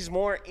like titties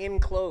more in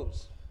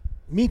clothes.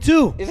 Me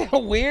too. Is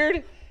that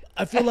weird?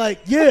 I feel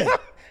like, yeah.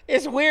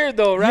 It's weird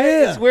though, right?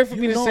 Yeah. It's weird for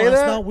me to say that's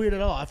that. not weird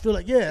at all. I feel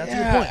like, yeah, that's a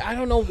good point. I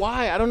don't know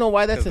why. I don't know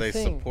why that's a Because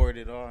they thing. support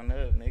it all,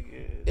 nigga.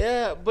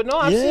 Yeah, but no,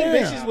 I've seen Yeah.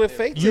 bitches with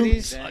fake You-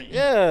 titties.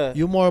 Yeah.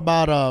 You more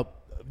about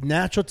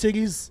natural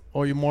titties,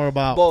 or you more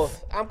about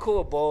Both. I'm cool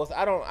with both.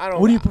 I don't.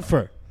 What do you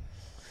prefer?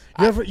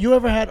 You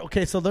ever had?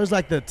 Okay, so there's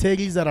like the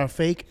titties that are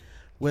fake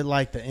with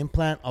like the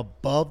implant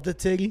above the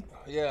titty,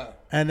 Yeah.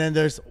 and then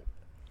there's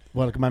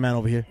look at my man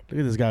over here. Look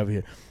at this guy over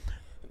here.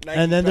 Nike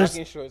And then there's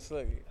tracking shorts.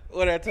 Look.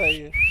 What I tell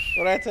you?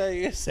 What I tell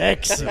you?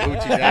 sexy.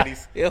 Hoochie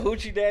daddies. Yeah,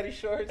 hoochie daddy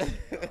shorts.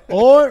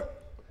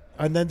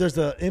 And then there's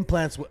the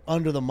implants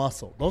under the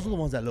muscle. Those are the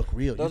ones that look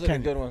real. Those are the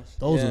good ones.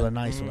 Those Yeah. are the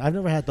nice ones. I've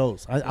never had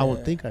those. I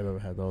would think I've ever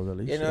had those at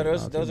least. You know,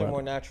 those are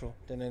more natural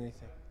than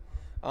anything.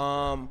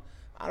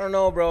 I don't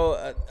know,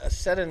 bro. A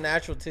set of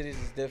natural titties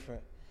is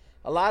different.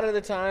 A lot of the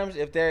times,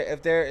 if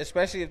they're,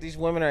 especially if these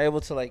women are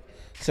able to like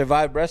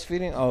survive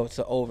breastfeeding,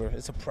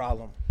 it's a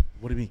problem.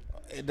 What do you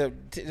mean? The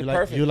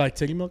perfect. You like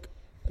titty milk?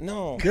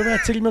 No. You ever had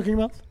titty milk in your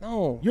mouth?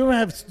 No.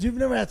 You've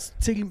never had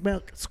titty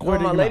milk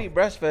squirted No, my in your lady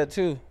mouth? breastfed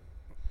too.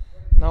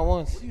 Not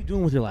once. What are you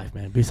doing with your life,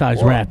 man?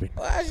 Besides Well, rapping,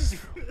 I just,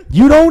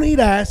 you don't eat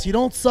ass. You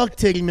don't suck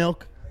titty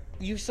milk.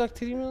 you suck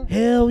titty milk?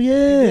 Hell yeah.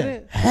 did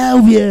it?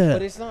 Hell yeah.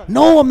 But it's not.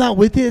 No, I'm not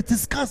with it. It's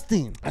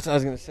disgusting. That's what I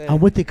was gonna say. I'm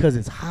with it because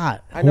it's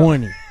hot, I know.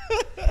 horny.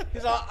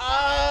 He's all,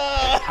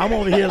 ah. I'm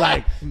over here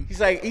like, He's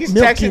texting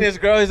Milky. his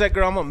girl. He's like,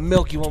 girl, I'm gonna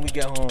milk you when we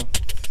get home.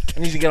 I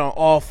need to get on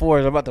all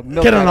fours. I'm about to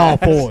milk. get on all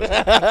that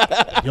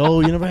ass. fours. Yo,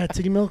 you never had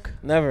titty milk?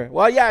 Never.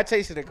 Well, yeah, I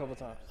tasted it a couple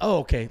times. Oh,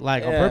 okay.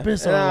 Like on Yeah.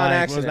 purpose or No, on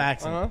like was it accident.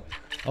 accident?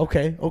 Uh-huh.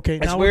 Okay.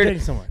 It's Now we're weird.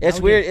 dating someone. It's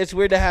Now we're weird. dating- It's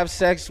weird to have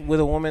sex with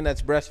a woman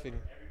that's breastfeeding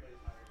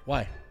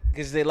Why?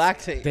 because they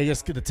lactate. They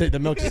just get the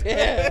milk.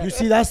 Yeah. You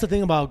see, that's the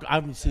thing about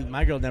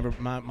my girl never.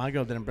 My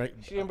girl didn't break.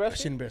 She didn't breastfeed?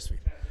 She didn't breastfeed.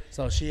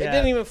 So she. It had-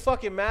 didn't even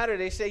fucking matter.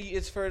 They say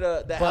it's for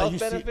the But health you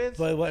see, benefits.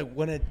 but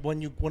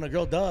when a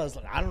girl does,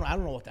 like, I don't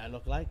know what that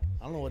look like.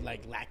 I don't know what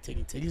like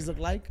lactating titties look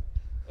like.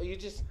 You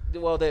just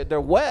they're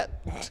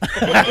wet.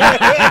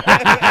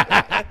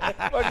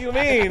 What you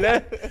mean?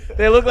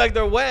 They look like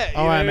they're wet.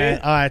 All right, man.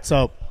 All right,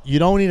 so you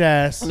don't eat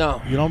ass.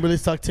 No. You don't really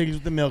suck titties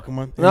with the milk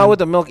one. Not with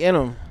the milk in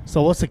them.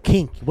 So what's a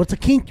kink? What's a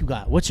kink you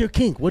got? What's your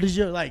kink? What is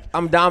your like?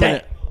 I'm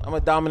dominant. I'm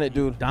a dominant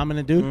dude.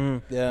 Dominant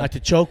dude. Yeah. Like to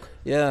choke.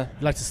 Yeah.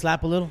 You like to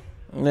slap a little.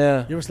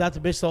 Yeah. You ever slapped a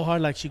bitch so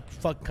hard like she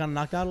fucking kind of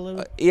knocked out a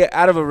little? Yeah,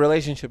 out of a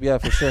relationship, yeah,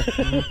 for sure.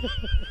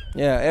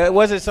 Yeah, it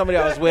wasn't somebody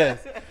I was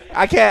with.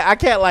 I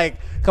can't like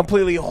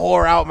completely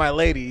whore out my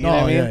lady. You know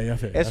what I mean? Yeah, I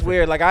feel- It's I feel-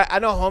 weird. Like I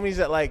know homies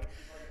that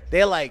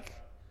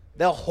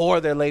they'll whore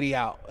their lady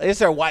out. It's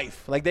their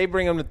wife. Like they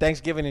bring them to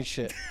Thanksgiving and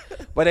shit,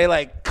 but they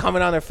like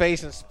coming on their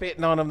face and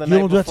spitting on them the You night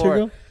don't do that to before.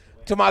 your girl?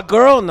 To my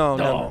girl, no,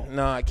 No.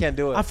 no, I can't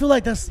do it. I feel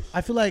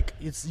like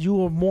it's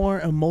you are more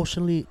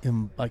emotionally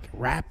like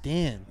wrapped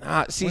in.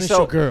 See, when it's so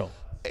your girl.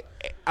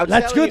 I'm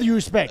That's telling good that you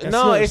respect. That's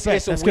no, good it's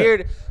respect. That's a good.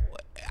 weird.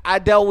 I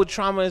dealt with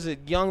trauma as a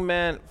young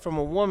man from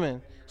a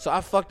woman, so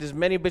I fucked as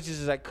many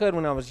bitches as I could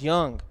when I was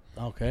young,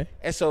 Okay.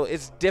 and so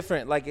it's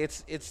different. Like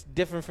it's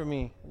different for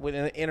me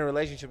in a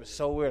relationship. It's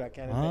so weird. I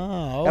can't. Admit.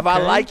 Ah, If I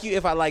okay. like you,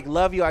 if I like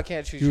love you, I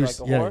can't treat you like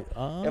a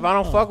whore. If I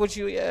don't fuck with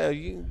you, yeah,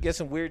 you can get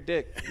some weird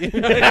dick. You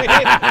know what I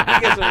mean?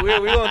 You get some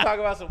weird. We're gonna talk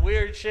about some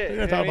weird shit.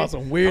 We're you gonna know talk what I about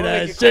mean? some weird I'm gonna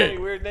ass make you call shit.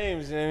 me weird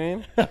names. You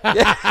know what I mean?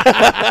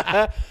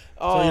 Yeah.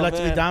 So you like to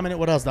be man. dominant?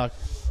 What else, dog?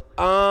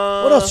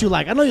 What else you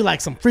like? I know you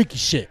like some freaky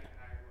shit.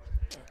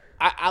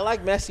 I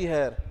like messy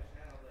head.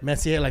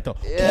 Messy hair like the.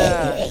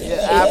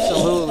 Yeah,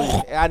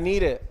 absolutely. I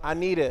need it.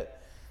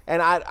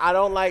 And I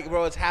don't like,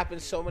 bro, it's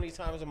happened so many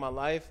times in my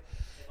life.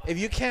 If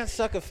you can't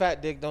suck a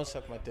fat dick, don't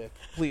suck my dick.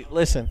 Please,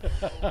 listen.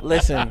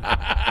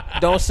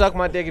 Don't suck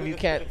my dick if you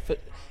can't.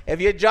 If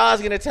your jaw's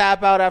going to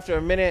tap out after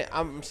a minute,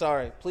 I'm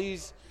sorry.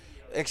 Please,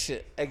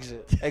 exit.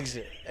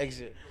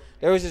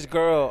 There was this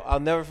girl, I'll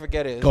never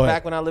forget it. It was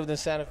back when I lived in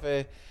Santa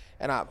Fe.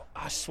 And I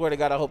swear to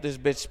God, I hope this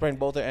bitch sprained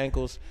both her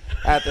ankles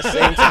at the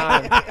same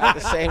time. At the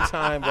same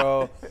time,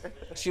 bro.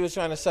 She was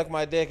trying to suck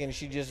my dick, and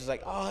she just was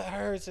like, oh, it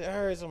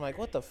hurts. I'm like,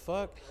 what the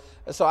fuck?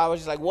 And so I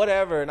was just like,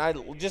 whatever. And I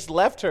just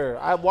left her.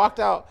 I walked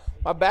out.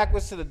 My back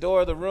was to the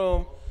door of the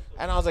room.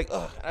 And I was like,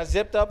 ugh. I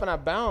zipped up, and I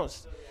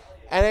bounced.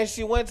 And then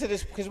she went to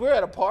this, because we were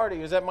at a party.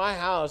 It was at my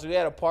house. We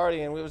had a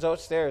party, and we was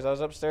upstairs. I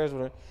was upstairs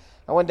with her.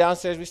 I went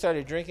downstairs. We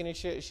started drinking and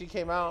shit. She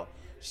came out.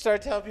 She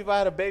started telling people I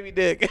had a baby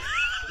dick.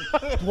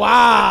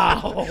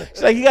 Wow.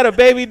 She's like, you got a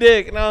baby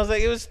dick. And I was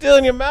like, it was still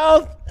in your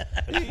mouth?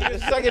 You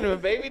sucking a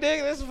baby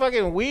dick? This is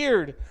fucking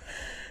weird.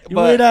 You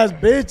weird ass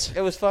bitch.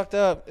 It was fucked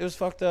up.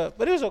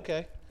 But it was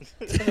okay.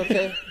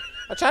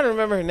 I'm trying to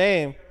remember her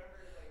name.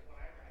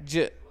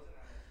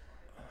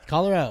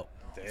 Call her out.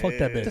 Fuck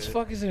that What the bitch.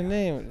 fuck is her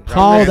name?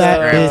 Call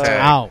that bitch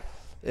out.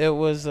 It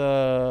was,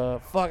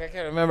 fuck, I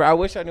can't remember. I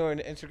wish I knew her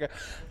Instagram.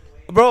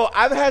 Bro,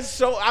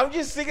 I'm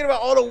just thinking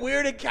about all the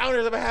weird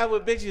encounters I've had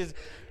with bitches.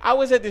 I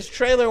was at this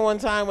trailer one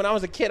time when I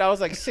was a kid. I was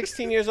like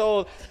 16 years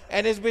old,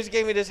 and this bitch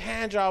gave me this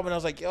hand job, and I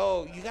was like,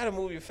 yo, you got to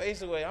move your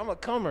face away. I'm a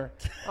comer.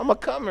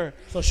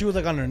 So she was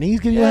like on her knees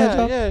giving you a hand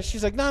job? Yeah.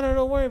 She's like, no,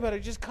 don't worry about it.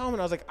 Just come.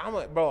 And I was like,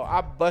 bro,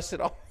 I busted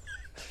off.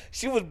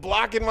 She was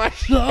blocking my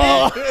shit. She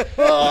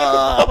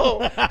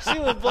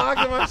was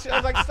blocking my shit. I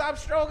was like, stop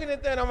stroking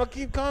it then. I'm going to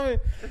keep coming.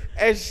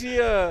 And she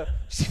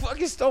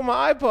fucking stole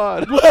my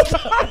iPod.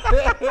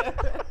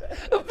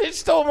 A bitch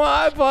stole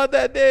my iPod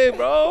that day,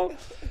 bro.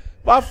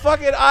 My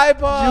fucking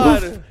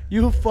iPod.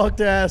 You fucked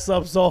her ass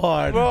up so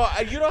hard. Bro,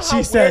 you know how She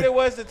weird said, it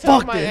was to tell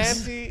 "Fuck my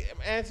this."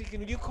 auntie,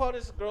 can you call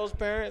this girl's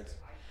parents?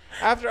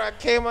 After I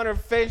came on her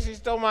face, she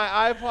stole my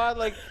iPod.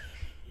 Like,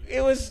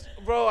 it was,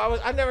 bro,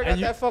 I never got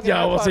that fucking iPod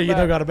I will say you back.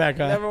 never got it back,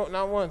 huh? Never,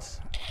 not once.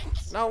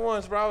 Not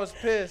once, bro. I was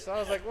pissed. I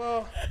was like,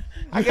 well,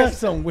 I You guess got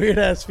some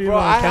weird-ass female bro,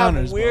 I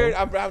encounters, have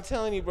weird. bro. I'm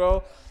telling you,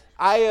 bro.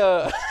 I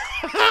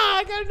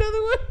I got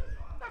another one.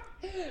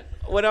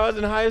 When I was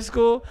in high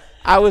school,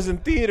 I was in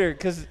theater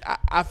because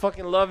I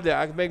fucking loved it.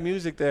 I could make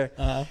music there.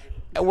 Uh-huh.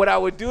 And what I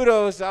would do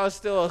though is I was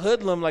still a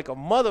hoodlum like a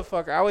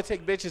motherfucker. I would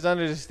take bitches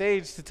under the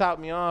stage to top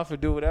me off or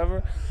do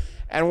whatever.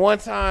 And one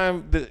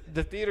time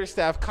the theater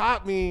staff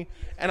caught me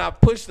and I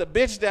pushed the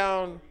bitch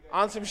down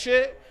on some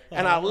shit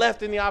and I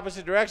left in the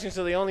opposite direction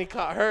so they only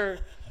caught her.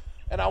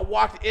 And I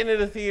walked into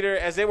the theater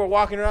as they were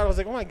walking around. I was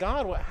like, oh my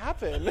God, what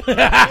happened? Dog,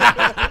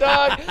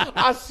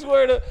 I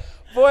swear to,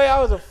 boy, I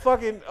was a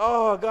fucking,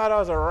 oh God, I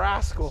was a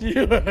rascal.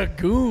 You're a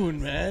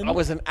goon, man. I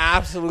was an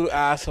absolute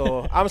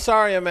asshole. I'm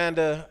sorry,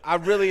 Amanda. I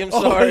really am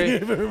sorry. you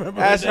even remember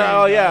That's her her. name,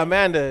 Oh, yeah, dog.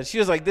 Amanda. She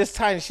was like this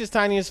tiny. She's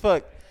tiny as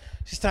fuck.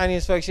 She's tiny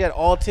as fuck. She had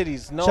all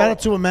titties. No. Shout out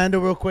to Amanda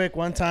real quick.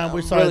 One time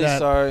we I'm saw really that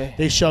sorry.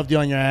 they shoved you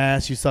on your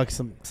ass. You sucked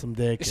some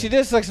dick. She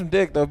did suck some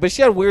dick, though. But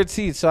she had weird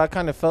teeth, so I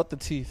kind of felt the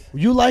teeth.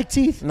 You like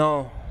teeth?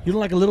 No. You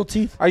don't like a little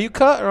teeth? Are you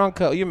cut or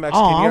uncut? You're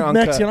Mexican. Oh, You're I'm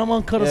uncut. Mexican. I'm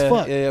uncut yeah, as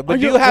fuck. Yeah. But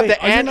do you have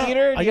the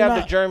anteater or do you have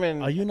the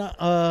German? Are you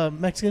not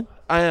Mexican?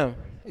 I am.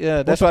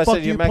 Yeah, that's What why I the fuck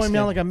said do you're you point Mexican. me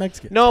out like I'm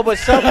Mexican? No, but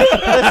some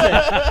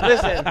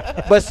listen.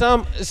 But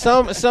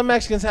some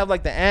Mexicans have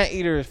like the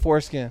anteater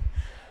foreskin.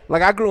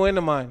 Like I grew into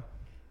mine.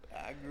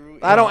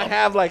 I don't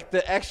have like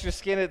the extra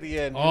skin at the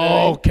end. You know what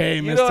I mean? Okay,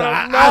 You mister. know what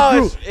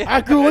I- I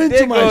grew I into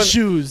did my grow-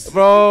 shoes.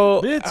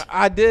 Bro. Bitch.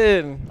 I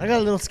did. I got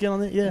a little skin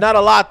on it, yeah. Not a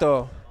lot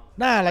though.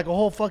 Nah, like a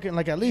whole fucking,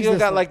 like at least You don't this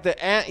got one. like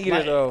the anteater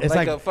Like, though. it's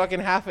Like like- a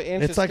fucking half an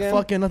inch. It's of like skin.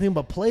 fucking nothing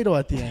but Play-Doh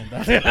at the end.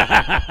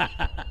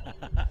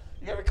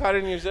 You ever caught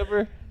it in your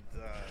zipper?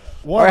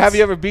 Once. Or have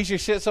you ever beat your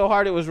shit so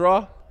hard it was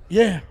raw?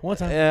 Yeah, one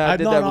time. Yeah, I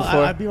did that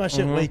before. I beat my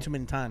shit Mhm. way too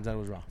many times. That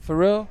was wrong. For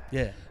real?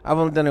 Yeah. I've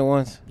only done it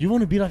once. You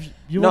want to beat off?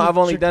 You No, wanna I've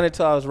only trick- done it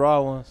till I was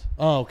raw once.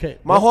 Oh, okay.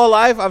 My whole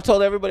life, I've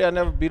told everybody I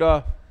never beat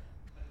off.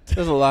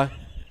 That's a lie.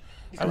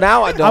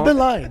 Now I don't. I've been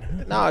lying.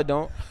 No, I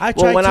don't. I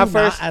tried when to, I not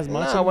first, as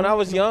much Nah, when I anymore.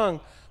 was young,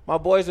 my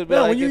boys would be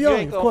Yeah, like, when if you're you young,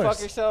 ain't of gonna course.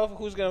 fuck yourself,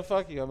 who's gonna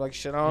fuck you? I'm like,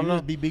 shit, I don't You know.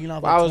 just be beating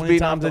off I like was 20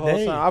 beating off times the a whole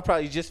day. time. I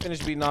probably just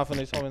finished beating off when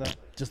they told me that.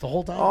 Just the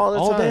whole time? All the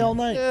time. All day, all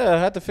night? Yeah, I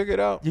had to figure it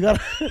out. You got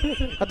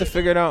I had to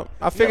figure it out.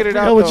 I figured it figure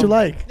out. out what though. you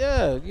like.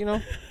 Yeah, you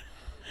know.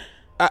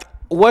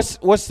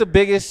 What's the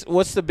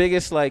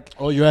biggest like?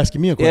 Oh, you're asking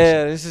me a question.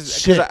 Yeah, this is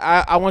because Shit.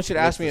 I want you to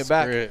ask me it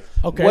back.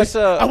 Okay. What's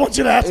I want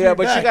you to ask me Yeah,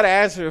 but back. you gotta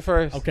answer it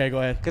first. Okay, go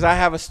ahead. Because I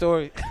have a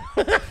story.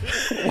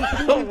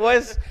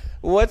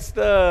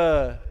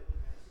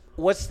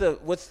 what's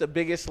the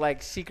biggest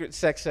like secret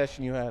sex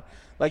session you had?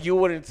 Like you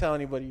wouldn't tell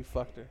anybody you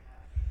fucked her.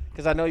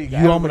 Because I know you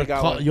got. You want me to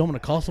got call? one. You want me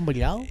to call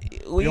somebody out?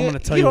 Well, you want me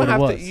to tell you you don't what it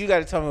have was? to. You got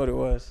to tell me what it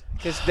was.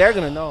 Because they're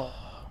gonna know.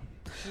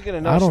 She's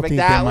gonna know. I don't She's like, think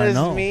that they might was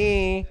know.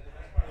 me.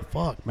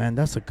 Fuck, man,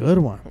 that's a good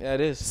one. Yeah,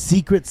 it is.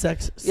 Secret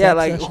sex. Yeah, sex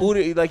like session?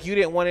 who? Like you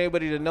didn't want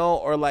anybody to know,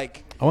 or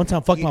like. I one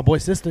time fucked my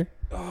boy's sister.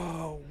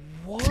 Oh,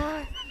 what?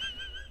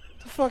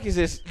 The fuck is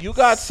this? You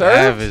got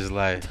served? Savage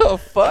life. The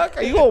fuck?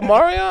 Are you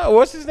Omarion? Or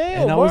what's his name?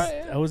 And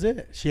Omarion? that was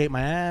it. She ate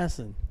my ass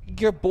and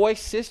Your boy's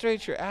sister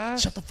ate your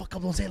ass? shut the fuck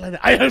up! Don't say it like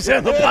that. I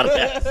understand the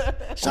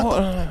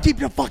podcast. Keep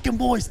your fucking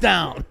voice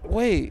down.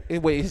 Wait,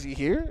 is he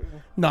here?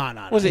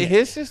 Nah. Was it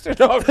his sister?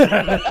 No.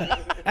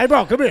 Hey,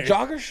 bro, come here.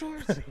 Jogger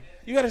shorts?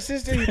 You got a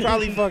sister? You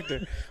probably fucked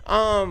her.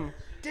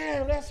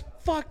 Damn, that's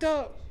fucked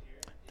up.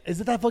 Is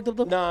it that fucked up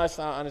though? No, it's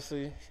not.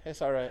 Honestly,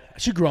 it's all right.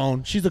 She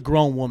grown. She's a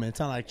grown woman. It's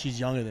not like she's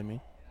younger than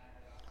me.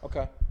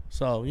 Okay.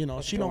 So you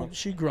know, she grown. don't.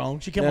 She grown.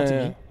 She came Yeah, up to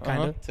yeah. me,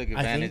 kind of. Took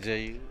advantage of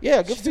you.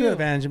 Yeah, good She for took you.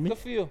 advantage of me. Good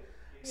for you.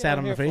 Sat I'm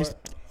on her here face.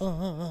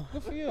 for it.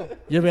 Good for you.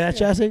 You ever had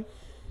chassis?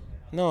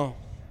 No,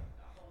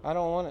 I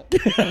don't want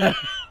it.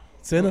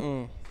 Sinner?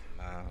 Mm.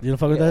 You don't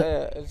fuck with Yeah,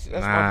 that? that's Nah,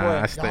 my boy.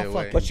 I stay Y'all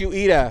away. fuck But you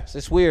eat ass.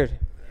 It's weird.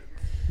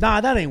 Nah,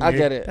 that ain't weird. I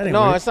get it. That ain't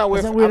No, weird. it's not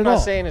weird. That's not weird I'm at not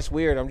all. saying it's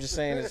weird. I'm just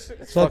saying it's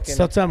So, fucking.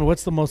 so tell me,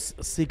 what's the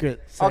most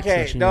secret sex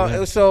Okay, session no. you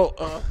had?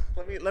 So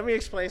let me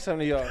explain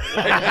something to y'all.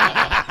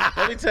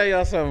 Let me tell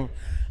y'all something.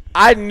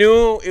 I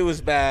knew it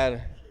was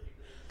bad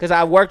because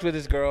I worked with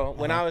this girl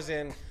when I was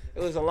in. It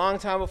was a long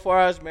time before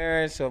I was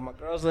married. So my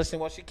girl's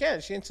listening. Well, she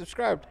can. She ain't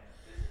subscribed.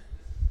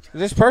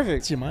 This is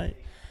perfect. She might.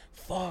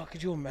 Fuck.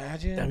 Could you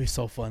imagine? That'd be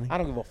so funny. I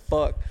don't give a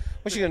fuck.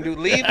 What you gonna do?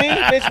 Leave me?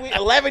 Bitch,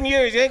 11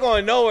 years. You ain't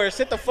going nowhere.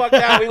 Sit the fuck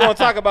down. We gonna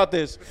talk about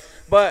this.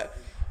 But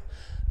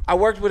I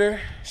worked with her.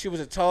 She was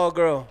a tall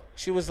girl.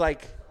 She was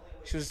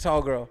a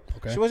tall girl.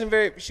 Okay.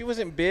 She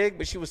wasn't big,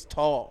 but she was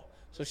tall.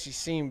 So she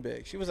seemed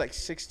big. She was like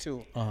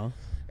 6'2". Uh-huh.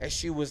 And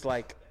she was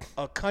like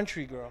a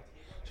country girl.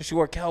 So she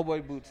wore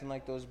cowboy boots and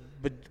like those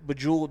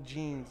bejeweled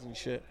jeans and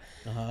shit.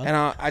 Uh-huh. And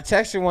I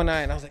texted her one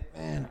night and I was like,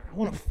 man, I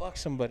want to fuck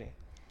somebody.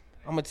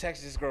 I'm gonna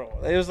text this girl.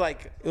 It was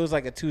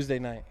like a Tuesday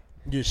night.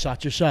 You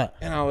shot your shot.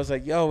 And I was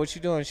like, yo, what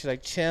you doing? She's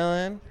like,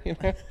 chilling. You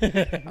know?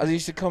 I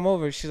used to come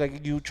over. She's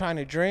like, you trying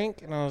to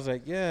drink? And I was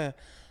like, yeah.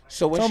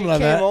 So when Something she like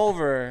came that.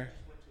 over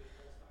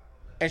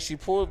and she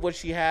pulled what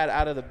she had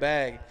out of the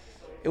bag,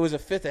 it was a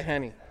fifth of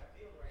Henny.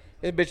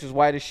 This bitch was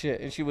white as shit,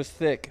 and she was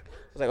thick. I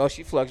was like, oh,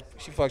 she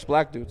fucks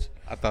black dudes.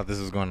 I thought this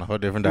was going a whole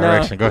different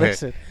direction. Go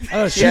listen.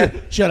 ahead.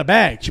 She had a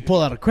bag. She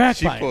pulled out a crack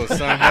She pipe. pulled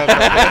something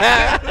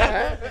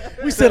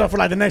up. We stayed up for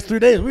like the next 3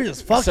 days. We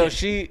just fucking. So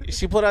she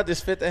pulled out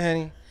this fifth of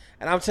Henny,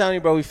 and I'm telling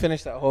you, bro, we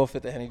finished that whole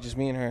fifth of Henny, just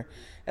me and her.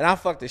 And I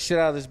fucked the shit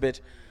out of this bitch.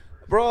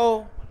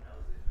 Bro,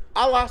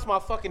 I lost my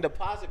fucking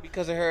deposit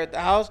because of her at the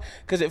house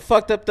because it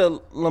fucked up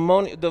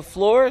the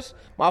floors.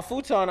 My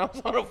futon, I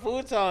was on a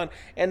futon,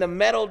 and the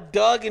metal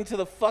dug into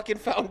the fucking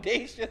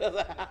foundation of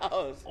the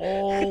house.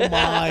 Oh,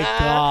 my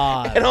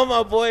God. And all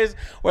my boys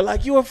were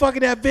like, you were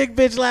fucking that big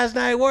bitch last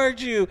night,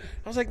 weren't you?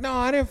 I was like, no,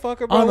 I didn't fuck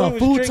her, bro. On We a was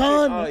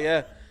futon?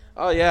 drinking.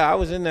 Oh, yeah. I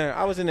was in there.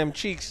 I was in them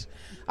cheeks.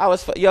 I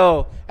was,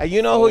 yo, and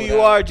you know who you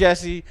are,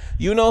 Jesse.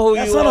 You know who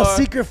That's you are. not a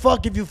secret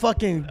fuck if you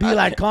fucking be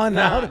like con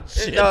out and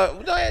shit. You It's know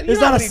not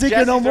how a many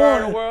secret no Jessies there are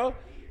in more. the world?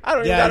 I don't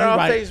even Yeah, got her you on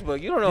right.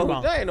 Facebook. You don't know You who.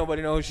 wrong. There ain't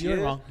nobody know who she You is.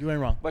 ain't wrong. You ain't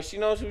wrong. But she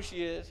knows who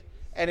she is.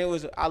 And it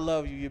was, I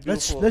love you. You're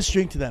beautiful. Let's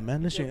drink to that,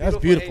 man. Let's You're drink.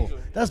 That's beautiful beautiful.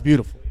 angel. That's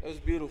beautiful. It was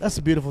beautiful. That's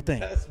a beautiful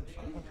thing.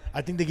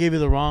 I think they gave you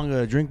the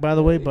wrong drink, by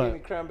the way, They gave me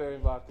but cranberry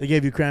vodka. they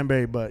gave you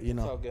cranberry, but you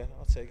It's all know, good.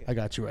 I'll take it. I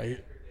got you right here.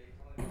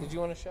 Did you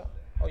want a shot?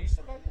 Oh, you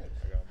still got yours?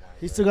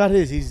 He still got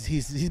his.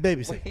 He's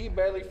babysitting. He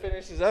barely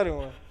finished his other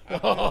one.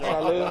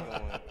 Salud.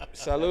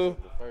 Salud.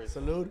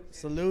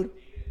 Salute.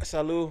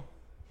 Salud.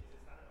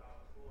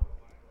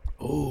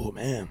 Oh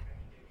man,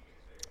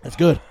 that's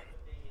good.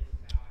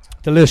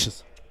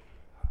 Delicious.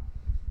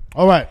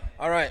 All right,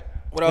 All right.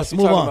 What else Let's we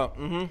move talking on. about?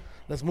 Mm-hmm.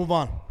 let's move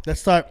on.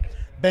 Let's start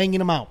banging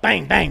them out.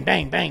 Bang, bang,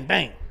 bang, bang,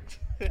 bang.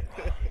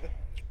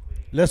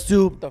 Let's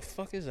do. What the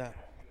fuck is that?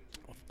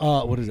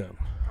 What is that?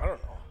 I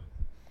don't know.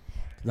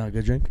 Not a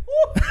good drink.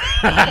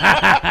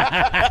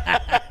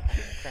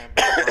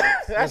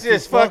 That's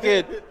just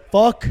fucking.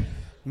 Fuck,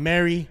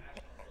 marry,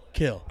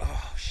 kill.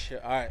 Oh,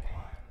 shit. All right.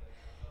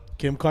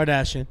 Kim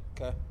Kardashian,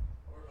 Okay.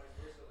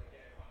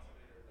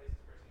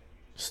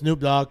 Snoop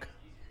Dogg,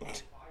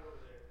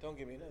 Don't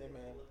give me another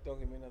man. Don't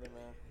give me another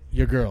man.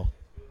 your girl.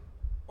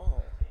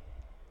 Oh.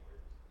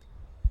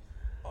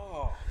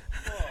 Oh.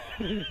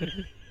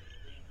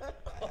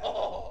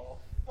 Oh.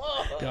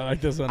 Fuck. I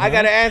like this one. I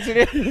gotta answer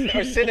this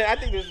or send it. I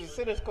think this is a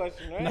Sinner's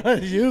question, right?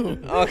 Not you.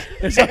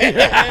 Okay.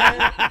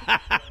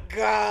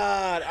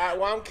 God. All right,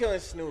 well, I'm killing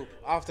Snoop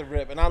off the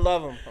rip, and I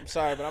love him. I'm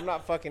sorry, but I'm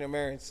not fucking and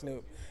marrying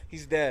Snoop.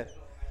 He's dead.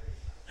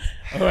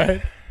 All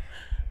right.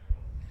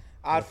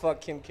 I'd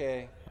fuck Kim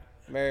K,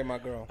 marry my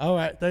girl. All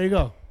right. There you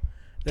go.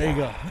 There you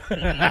go.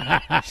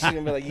 She's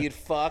gonna be like, you'd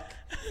fuck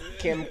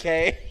Kim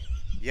K.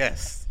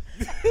 Yes.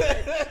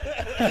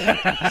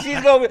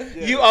 She's gonna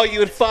be, you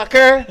would fuck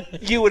her?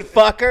 You would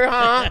fuck her,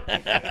 huh?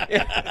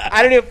 I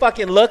didn't even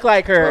fucking look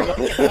like her.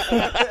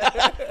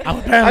 I'm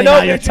apparently I know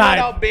not your bitch, you're type.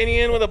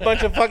 Albanian with a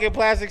bunch of fucking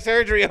plastic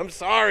surgery. I'm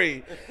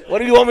sorry. What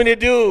do you want me to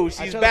do? I She's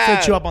try to bad.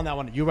 set you up on that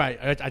one. You're right.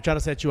 I try to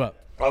set you up.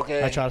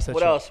 Okay. I try to set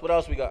what you else? What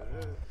else we got?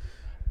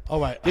 All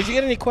right. Did you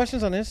get any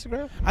questions on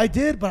Instagram? I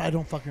did, but I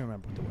don't fucking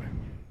remember what they were.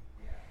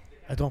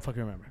 I don't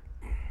fucking remember.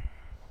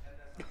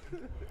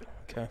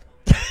 Okay.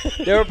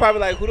 They were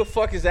probably like, "Who the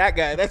fuck is that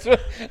guy?" That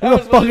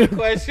was one of the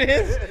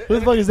questions. Who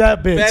the fuck is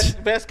that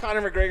bitch? Best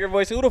Conor McGregor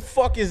voice. Who the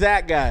fuck is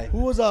that guy? Who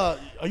was Are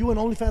you an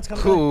OnlyFans kind of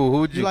Cool. guy?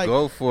 Who'd you like-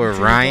 go for, you choose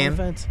Ryan?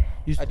 OnlyFans?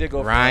 I did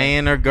go for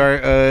Ryan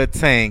or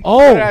Tank?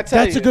 Oh, did I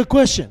tell that's you? a good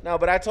question. No,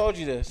 but I told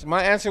you this.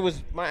 My answer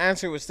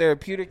was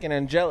therapeutic and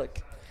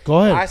angelic. Go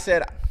ahead. I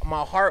said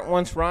my heart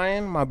wants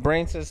Ryan, my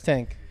brain says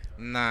Tank.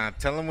 Nah,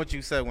 tell him what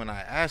you said when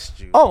I asked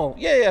you. Oh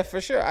yeah, for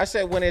sure. I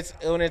said when it's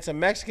a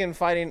Mexican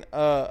fighting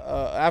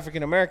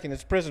African American,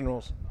 it's prison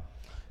rules.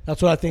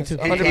 That's what I think too.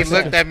 He 100%.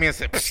 looked at me and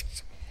said,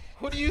 "Psst,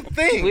 "Who do you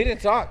think?" We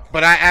didn't talk.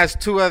 But I asked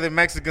two other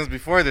Mexicans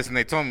before this, and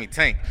they told me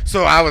Tank.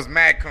 So I was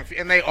mad confused,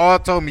 and they all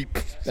told me,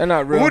 "Psst, They're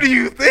not real. Who do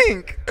you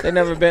think?" They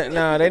never been.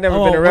 Nah, they never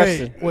Oh, been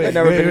arrested. wait, they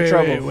never been in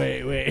trouble.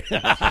 Wait.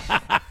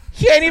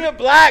 He ain't even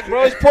black,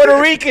 bro. He's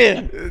Puerto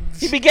Rican.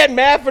 He be getting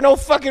mad for no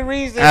fucking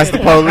reason. Ask the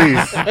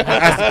police.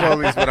 Ask the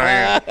police what I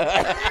am.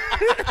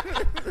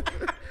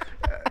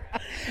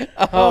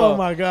 Oh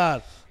my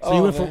God. So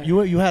you went man. from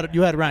you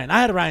had Ryan.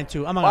 I had Ryan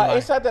too. I'm not gonna Well, lie.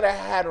 it's not that I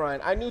had Ryan.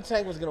 I knew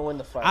Tank was gonna win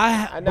the fight.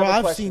 Bro,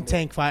 I've questioned seen it.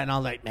 Tank fight, and I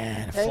was like,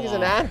 man, Tank is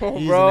an fuck. animal,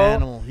 He's bro. an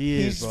animal. He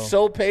He's is, bro.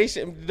 so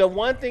patient. The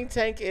one thing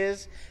Tank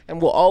is and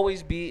will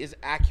always be is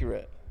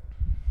accurate.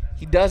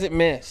 He doesn't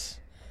miss.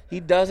 He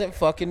doesn't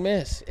fucking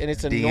miss, and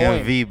it's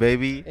annoying. DMV,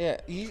 baby.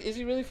 Yeah, is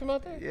he really from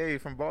out there? Yeah, you're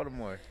from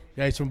Baltimore.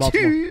 Yeah, he's from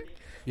Baltimore.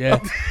 Yeah,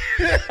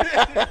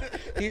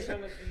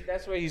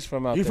 That's where he's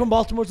from out you there. from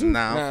Baltimore too?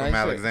 Nah, I'm from he's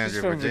Alexandria, he's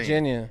from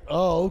Virginia.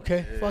 Oh,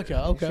 okay. Fuck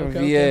yeah. Okay, He's from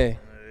okay. VA. Okay.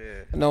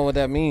 I know what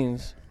that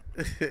means.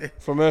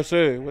 From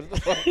SA. What the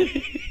fuck?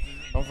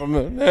 I'm from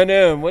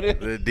NM. What is?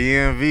 The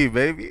DMV,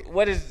 baby.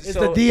 What is? It's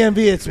so, the DMV.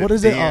 It's what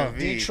is it? DMV.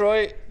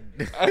 Detroit.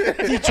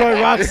 Detroit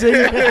Rock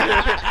City.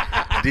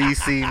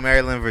 D.C.,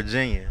 Maryland,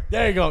 Virginia.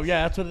 There you go.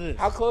 Yeah, that's what it is.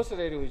 How close are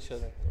they to each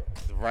other?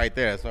 Right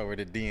there. That's why we're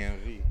the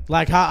DMV.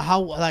 Like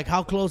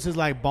how close is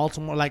like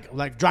Baltimore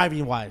like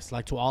driving wise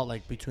like to all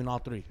like between all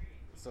three?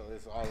 So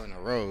it's all in a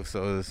row.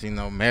 So it's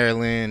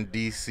Maryland,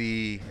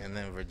 D.C., and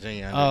then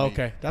Virginia. Oh,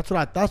 okay. That's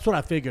what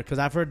I figured because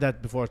I've heard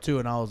that before too,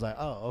 and I was like,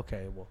 oh,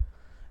 okay. Well,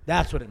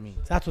 that's what it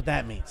means. That's what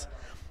that means.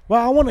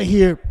 Well, I want to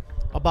hear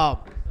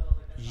about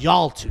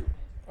y'all two.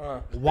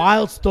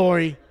 Wild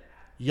story,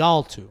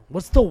 y'all two.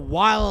 What's the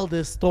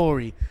wildest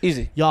story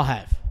Easy. y'all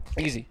have?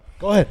 Easy.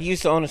 Go ahead. He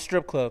used to own a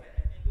strip club.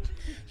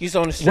 Wait,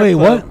 club.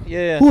 what?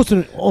 Yeah. Who used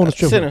to own a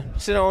strip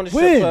club? Sinner owned a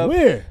strip club.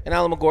 Where? In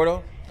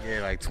Alamogordo.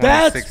 Yeah, like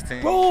That's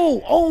 2016.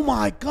 bro. Oh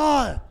my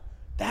God.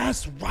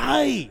 That's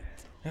right.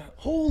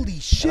 Holy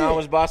shit. And I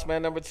was boss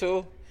man number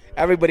 2.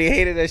 Everybody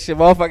hated that shit.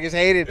 Motherfuckers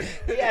hated.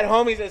 He had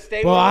homies that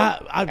stayed Bro,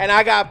 with him. And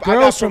I got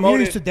girls from here promoted.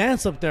 used to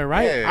dance up there,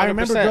 right? Yeah, I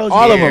remember 100%. girls.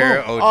 All of them.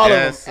 Here, All of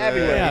them. Odessa,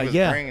 Everywhere. he was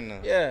Yeah. bringing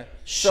them. Yeah.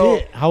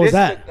 Shit. How was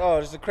that?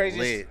 This is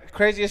the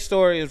craziest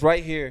story is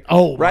right here.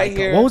 Oh, right my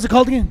here. God. What was it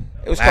called again?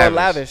 It was called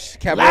Lavish.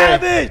 Cabaret.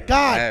 Lavish.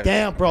 God Lavish.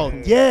 damn, bro.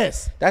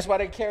 Yes. That's why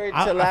they carried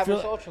to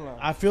Lavish Ultra.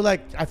 I feel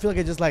like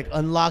it just like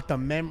unlocked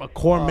a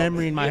core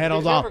memory in my head. I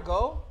was Did you off. ever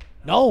go?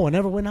 No, I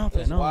never went out It there.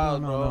 was No,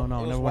 wild, no, bro.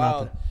 never It was went wild.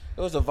 out there.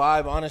 It was a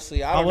vibe,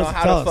 honestly. I don't know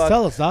how tell to fuck.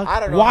 tell us, dog. I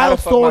don't know Wild how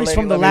to fuck my stories lady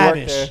from the let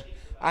me work Lavish. there.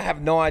 I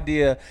have no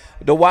idea.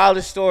 The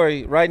wildest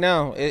story right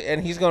now,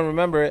 and he's gonna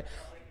remember it.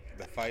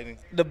 The fighting.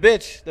 The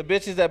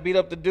bitches that beat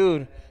up the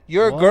dude.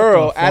 Your What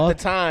girl the at the fuck?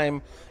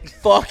 time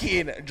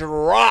fucking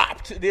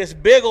dropped this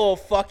big old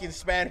fucking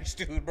Spanish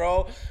dude,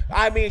 bro.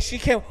 I mean, she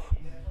came,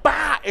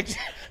 bah!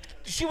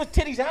 She was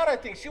titties out, I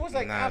think. She was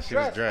like Nah, half she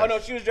was dressed. dressed. Oh no,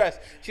 she was dressed.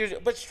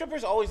 But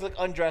strippers always look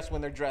undressed when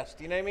they're dressed.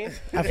 You know what I mean?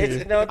 I feel you.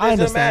 It doesn't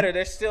understand. matter.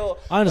 They're still.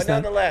 I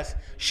understand. But nonetheless,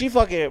 she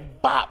fucking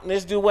bop, and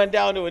this dude went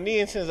down to a knee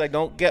and says like,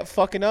 "Don't get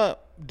fucking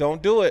up.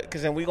 Don't do it,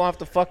 because then we gonna have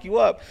to fuck you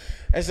up."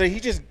 And so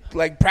he just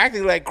like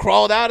practically like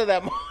crawled out of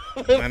that.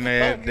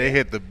 And they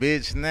hit the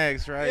bitch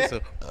next, right? So,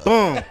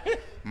 boom.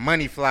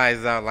 Money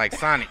flies out like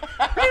Sonic.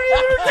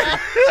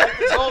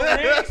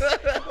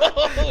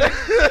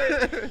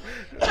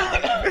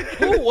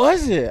 Who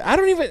was it? I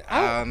don't even.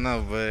 I don't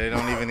know, but it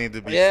don't even need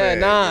to be Yeah, said.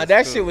 nah, It's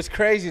that cool. shit was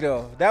crazy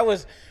though. That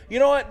was, you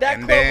know what? That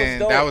And club then was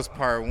dope. that was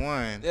part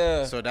 1.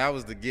 Yeah. So that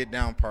was the get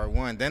down part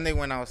 1. Then they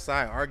went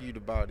outside, argued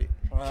about it.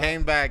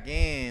 Came back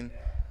in,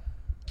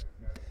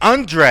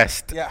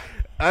 undressed. Yeah.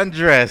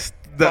 Undressed.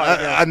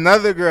 Yeah.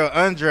 Another girl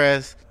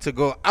undressed to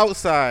go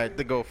outside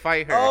to go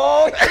fight her.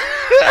 Oh,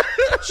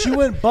 She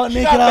went butt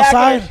naked got back in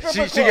outside. her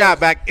stripper She got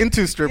back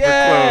into stripper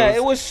yeah, clothes.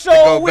 it was so to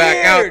go weird.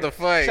 back out the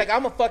fight. She's like,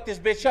 I'm gonna fuck this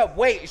bitch up.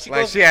 Wait,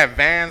 She had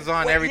Vans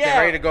on, Wait, everything, yeah,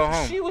 ready to go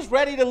home. She was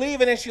ready to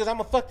leave, and then she goes, I'm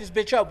gonna fuck this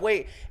bitch up.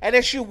 Wait, and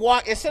then she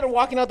walked. Instead of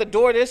walking out the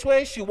door this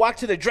way, she walked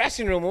to the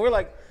dressing room, and we're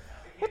like,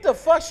 what the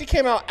fuck? She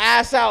came out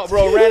ass out,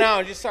 bro. Ran out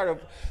and just started.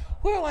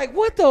 We're like,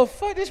 what the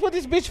fuck? This is what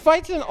this bitch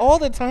fights in all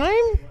the time?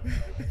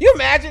 You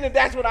imagine if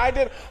that's what I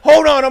did?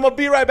 Hold on, I'm gonna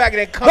be right back and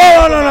then come.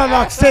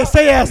 No.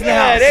 Stay ass Yeah,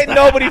 now. there ain't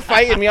nobody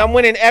fighting me. I'm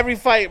winning every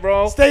fight,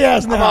 bro. Stay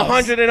ass I'm now.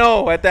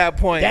 100-0 at that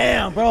point.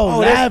 Damn, bro,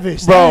 Oh, that's-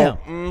 Lavish, bro.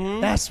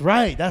 Damn. That's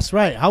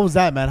right. How was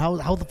that, man?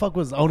 How the fuck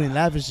was owning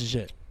Lavish and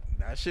shit?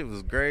 That shit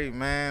was great,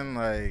 man.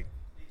 Like,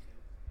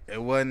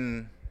 it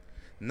wasn't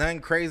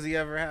nothing crazy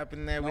ever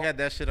happened there. We had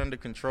that shit under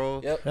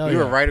control. Yep. Hell We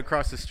were yeah. right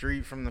across the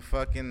street from the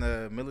fucking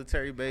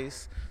military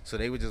base, so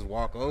they would just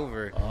walk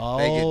over. Oh,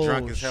 they get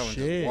drunk as hell and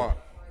shit. just walk.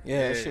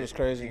 Yeah, that shit was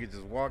crazy. You could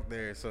just walk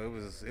there, so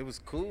it was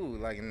cool.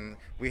 Like, and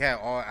we had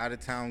all out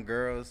of town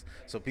girls,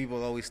 so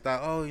people always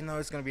thought, oh,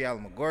 it's gonna be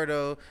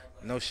Alamogordo.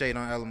 No shade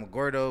on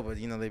Alamogordo, but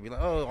they'd be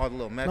like, oh, all the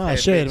little meth Nah, head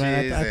shade, bitches.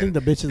 man. I think and the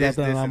bitches this,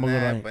 out there in this, and Alamogordo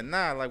that. ain't. But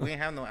nah, like we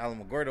ain't have no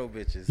Alamogordo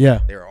bitches.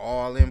 Yeah. They're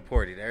all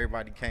imported.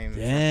 Everybody came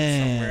from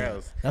somewhere Damn,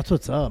 else. that's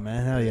what's up,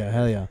 man. Hell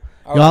yeah.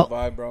 I was Y'all, a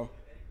vibe, bro.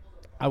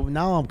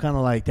 now I'm kind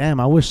of like, damn.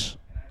 I wish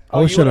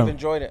Oh, you would I'd have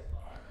enjoyed it.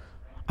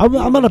 I'm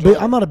would've not enjoyed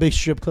it. I'm not a big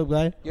strip club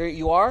guy.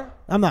 You are?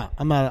 I'm not.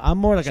 I'm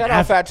more like Shout an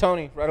out Fat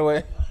Tony right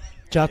away.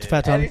 Shout out to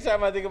Fat Tony.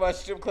 Anytime I think about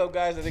strip club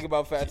guys, I think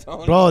about Fat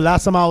Tony. Bro,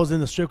 last time I was in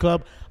the strip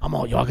club, I'm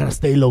all, y'all gotta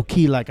stay low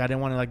key. Like, I didn't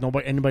want to,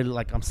 like, anybody,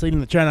 like, I'm sitting in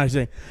the chair and I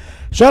say,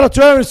 shout out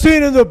to everyone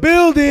seen in the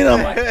building.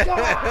 I'm like,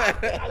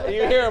 God.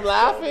 You hear him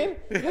laughing?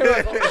 You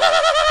hear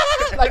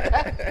him like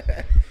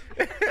that?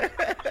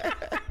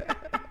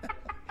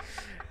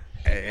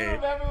 You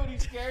remember when he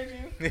scared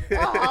you?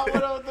 Hot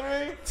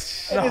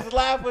 103? And his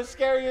laugh was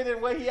scarier than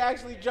when he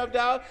actually jumped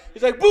out.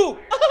 He's like, boo!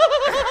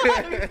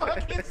 And he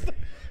fucking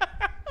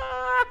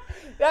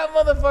that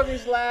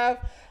motherfucker's laugh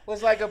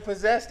was like a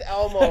possessed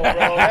Elmo,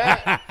 bro.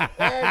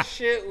 That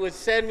shit would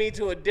send me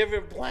to a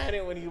different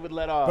planet when he would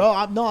let off. Bro,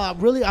 I'm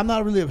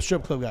not really a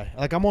strip club guy.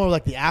 Like, I'm more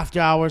like the after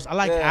hours. I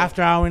like Yeah.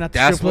 after houring at the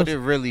That's strip what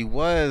clubs. it really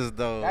was,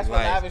 though. That's what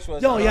like, Lavish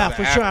was. Yo, yeah, the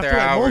for sure. I after feel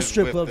like hours most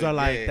strip with clubs the- are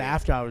like yeah. the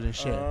after hours and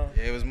shit.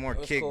 It was more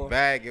was kick cool.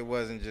 back. It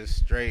wasn't just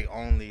straight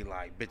only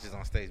like bitches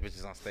on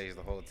stage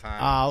the whole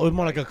time. It was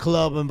more like a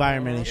club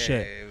environment and Yeah,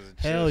 shit. it was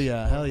a chill Hell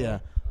yeah, shit. hell yeah.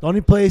 The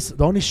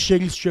only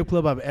shitty strip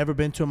club I've ever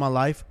been to in my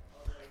life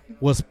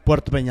was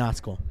Puerto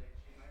Peñasco.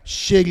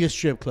 Shittiest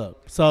strip club.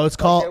 So it's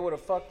called. They would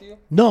have fucked you?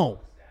 No,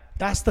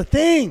 that's the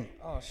thing.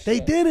 Oh, shit. They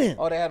didn't.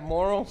 Oh, they had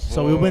morals?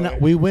 So we went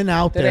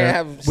out They there. didn't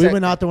have We sex.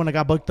 went out there when I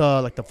got booked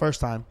like the first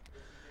time,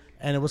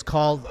 and it was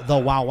called the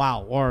Wow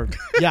Wow or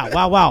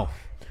Wow Wow.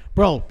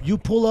 Bro, you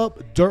pull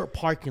up dirt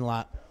parking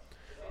lot,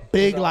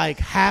 big like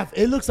half.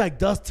 It looks like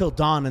dusk till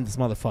dawn in this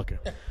motherfucker.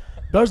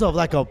 There's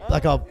like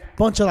a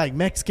bunch of like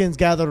Mexicans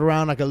gathered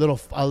around like a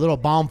little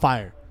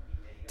bonfire.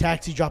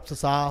 Taxi drops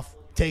us off,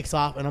 takes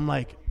off, and I'm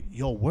like,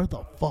 yo, where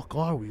the fuck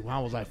are we? And I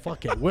was like,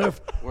 fuck it, we're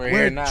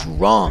here now.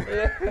 drunk.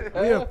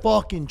 We're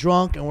fucking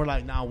drunk, and we're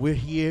like, nah, we're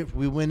here.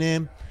 We went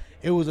in.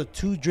 It was a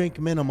 2-drink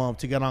minimum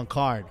to get on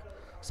card.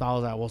 So I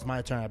was like, well, it's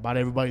my turn. I bought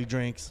everybody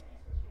drinks.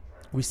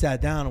 We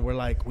sat down, and we're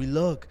like, we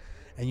look,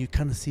 and you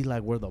kind of see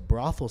like where the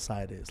brothel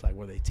side is, like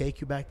where they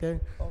take you back there.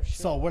 Oh, shit.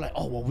 So we're like,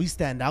 oh, well, we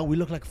stand out. We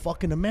look like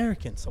fucking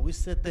Americans. So we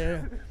sit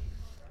there.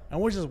 And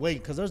we're just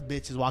waiting because there's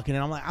bitches walking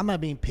in. I'm like, I'm not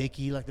being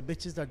picky. Like, the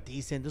bitches are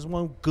decent. There's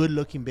one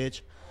good-looking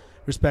bitch,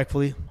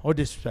 respectfully or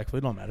disrespectfully.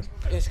 It don't matter.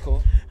 It's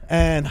cool.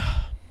 And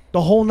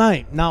the whole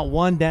night, not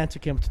one dancer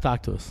came to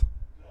talk to us.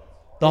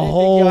 The They didn't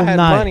whole think y'all had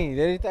night. money.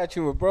 They didn't thought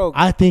you were broke.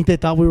 I think they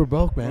thought we were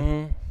broke, man.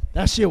 Mm-hmm.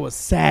 That shit was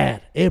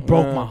sad. It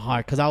broke my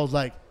heart because I was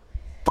like,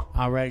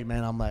 all right,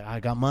 man. I'm like, I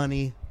got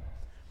money.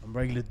 I'm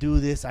ready to do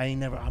this. I'm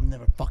never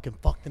fucking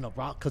fucked in a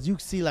rock. Because you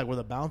see like where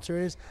the bouncer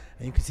is,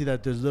 and you can see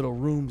that there's little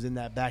rooms in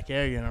that back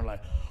area, and I'm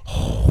like,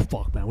 oh,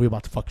 fuck, man. We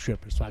about to fuck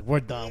strippers. Like, we're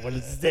done. Well,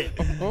 this is it.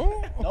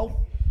 Nope.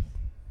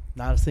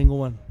 Not a single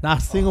one. Not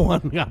a single one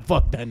got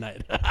fucked that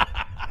night.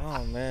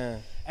 Oh,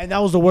 man. And that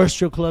was the worst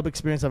strip club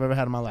experience I've ever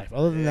had in my life.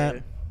 Other than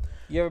that,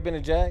 You ever been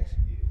to Jags?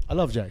 I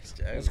love Jags.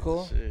 It's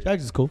cool. Shit.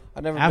 Jags is cool.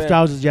 I've never After been.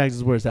 hours, Jags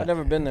is where it's at. I've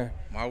never been there.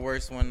 My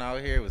worst one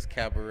out here was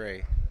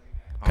Cabaret.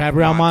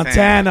 Cabaret,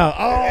 Montana.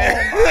 Oh,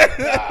 my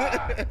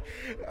God.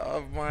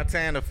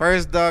 Montana.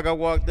 First dog, I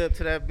walked up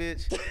to that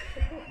bitch.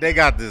 They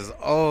got this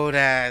old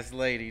ass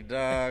lady,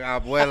 dog.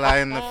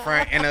 Abuela in the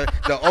front, and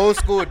the old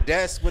school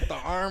desk with the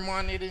arm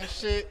on it and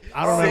shit.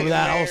 I don't remember Sitting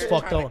that. I there was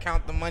fucked trying up. to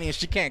count the money, and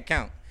she can't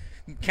count.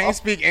 Can't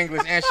speak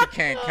English, and she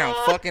can't count.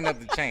 Fucking up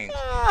the change.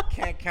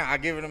 Can't count. I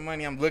give her the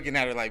money. I'm looking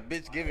at her like,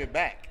 bitch, give it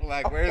back.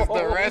 Like, where's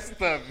the rest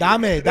of it?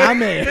 Dame.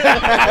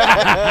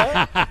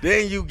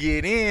 Then you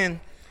get in,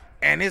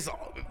 and it's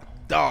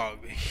dog,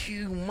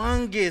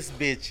 humongous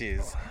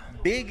bitches,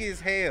 big as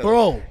hell,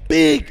 Bro,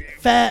 big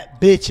fat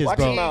bitches, Watch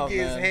bro. your mouth, big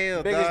as man.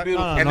 hell, Big is dog.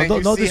 beautiful. And No, then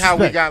you no see how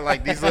we disrespect. got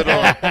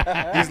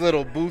like these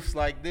little booths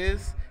like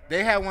this.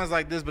 They had ones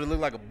like this, but it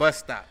looked like a bus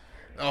stop.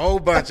 A whole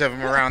bunch of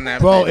them around that.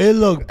 Bro, bitch. it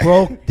looked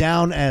broke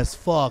down as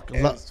fuck.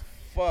 As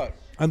fuck.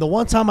 And the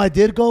one time I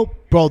did go,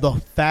 bro, the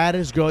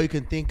fattest girl you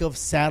can think of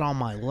sat on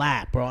my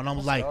lap, bro. And I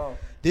was like,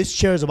 this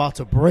chair is about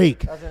to break.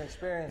 That's an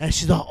experience. And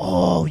she's like,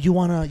 oh, you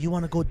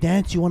wanna go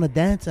dance? You wanna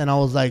dance? And I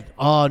was like,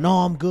 oh, no,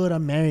 I'm good.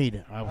 I'm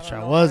married. I wish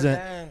I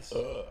wasn't.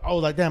 I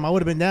was like, damn, I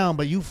would have been down,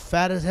 but you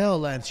fat as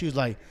hell. And she was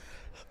like,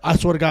 I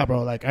swear to God,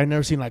 bro, like I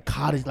never seen like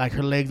cottage, like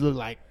her legs look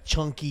like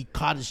chunky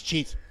cottage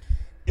cheese.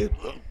 It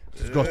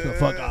just grossed me the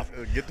fuck off.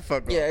 Get the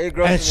fuck off. Yeah, it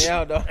grosses me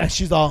out, though. And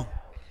she's all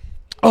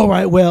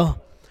right,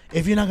 well,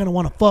 if you're not gonna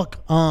want to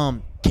fuck,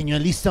 can you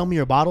at least sell me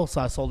your bottle?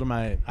 So I sold her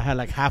I had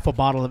like half a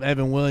bottle of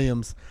Evan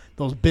Williams,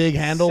 those big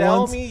handle Sell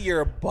ones. me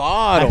your I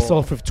bottle.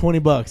 sold for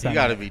 $20. You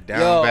gotta be down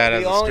Yo, bad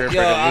as the a only- stripper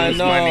yo, to I lose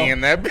know. money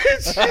in that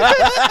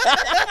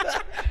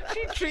bitch.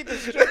 She treat the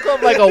strip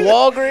club like a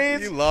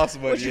Walgreens. You lost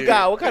money. What you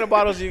got? What kind of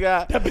bottles you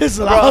got? That bitch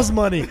lost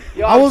money.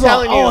 Yo, I I'm was like,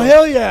 telling oh you.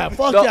 hell yeah,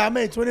 fuck No. yeah, I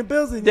made 20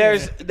 bills in here.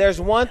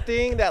 There's one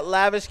thing that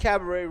Lavish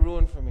Cabaret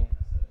ruined for me.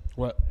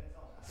 What,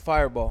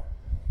 Fireball.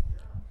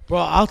 bro?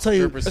 I'll tell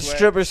you Stripper A sweat.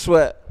 stripper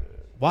sweat.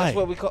 why. That's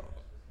what we call.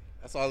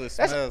 That's all it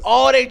That's smells.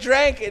 all they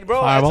drank it, bro.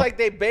 Fireball? It's like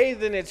they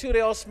bathed in it too.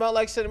 They all smelled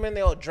like cinnamon.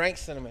 They all drank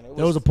cinnamon.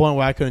 There was a point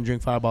where I couldn't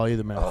drink Fireball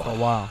either, man, for a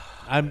while.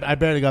 I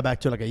barely got back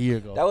to it like a year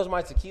ago. That was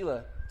my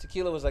tequila.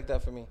 Tequila was like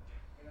that for me.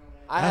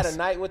 I had a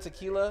night with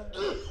tequila.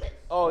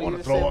 Oh, you wanna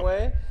the throw same up.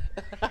 way?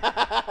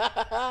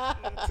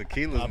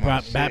 Tequila's my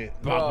brought shit.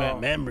 back Bro.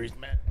 memories,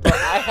 man. But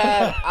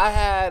I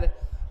had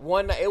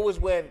one night. It was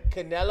when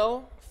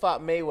Canelo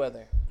fought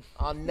Mayweather.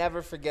 I'll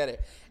never forget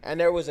it. And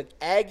there was an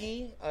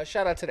Aggie.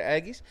 Shout out to the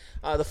Aggies,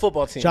 the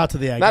football team. Shout out to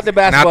the Aggies. Not the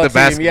basketball team.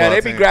 basketball Yeah, they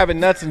be team. grabbing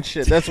nuts and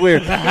shit. That's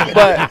weird.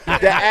 But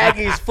the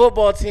Aggies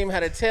football team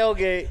had a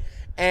tailgate,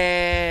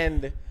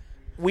 and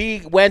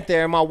we went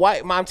there.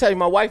 I'm telling you,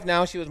 my wife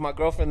now, she was my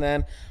girlfriend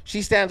then.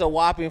 She stands a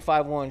whopping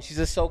 5'1". She's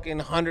a soaking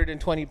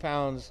 120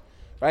 pounds,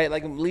 right?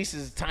 Like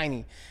Lisa's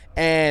tiny.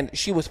 And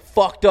she was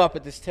fucked up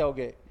at this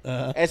tailgate.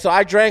 And so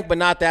I drank, but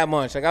not that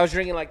much. Like I was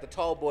drinking like the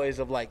tall boys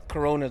of like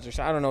Coronas or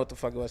something. I don't know what the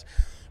fuck it was.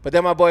 But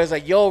then my boy was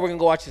like, yo, we're going to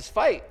go watch this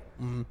fight.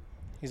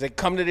 He's like,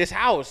 come to this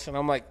house. And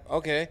I'm like,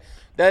 okay.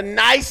 The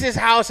nicest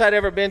house I'd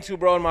ever been to,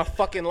 bro, in my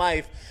fucking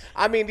life.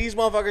 I mean, these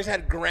motherfuckers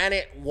had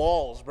granite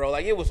walls, bro.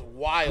 Like, it was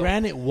wild.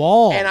 Granite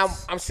walls. And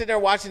I'm sitting there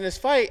watching this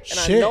fight, and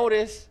Shit.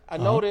 I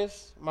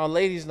notice my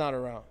lady's not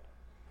around.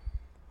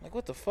 Like,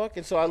 what the fuck?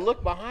 And so I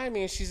look behind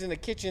me, and she's in the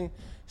kitchen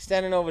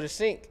standing over the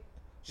sink,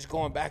 just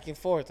going back and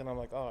forth. And I'm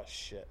like, oh,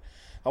 shit.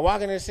 I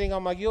walk in the sink.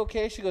 I'm like, you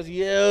okay? She goes,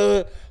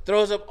 yeah.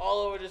 Throws up all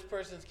over this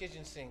person's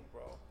kitchen sink,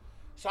 bro.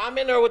 So I'm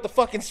in there with the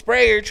fucking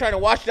sprayer trying to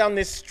wash down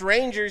this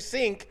stranger's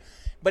sink,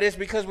 but it's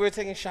because we were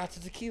taking shots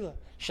of tequila.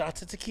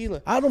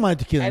 I don't mind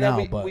tequila And now,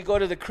 then but we go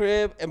to the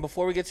crib, and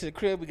before we get to the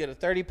crib, we get a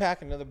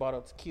 30-pack, another bottle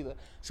of tequila.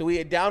 So we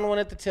had down one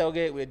at the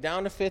tailgate. We had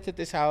down the fifth at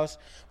this house.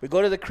 We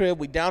go to the crib.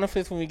 We down a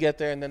fifth when we get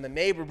there, and then the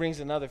neighbor brings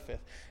another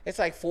fifth. It's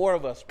like 4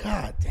 of us, bro.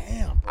 God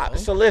damn, bro.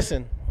 So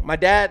listen, my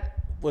dad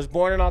was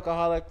born an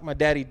alcoholic. My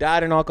daddy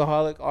died an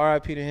alcoholic.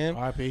 R.I.P. to him.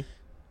 R.I.P.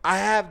 I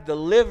have the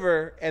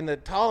liver and the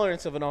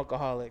tolerance of an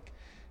alcoholic.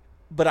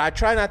 But I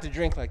try not to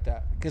drink like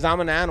that because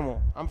I'm an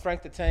animal. I'm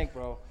Frank the Tank,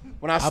 bro.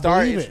 When I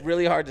start, it's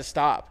really hard to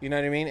stop. You know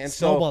what I mean? And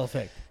Snowball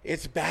effect.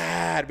 It's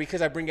bad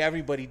because I bring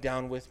everybody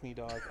down with me,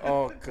 dog.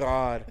 Oh,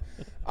 God.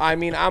 I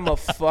mean, I'm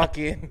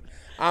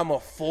a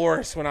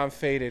force when I'm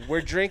faded.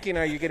 We're drinking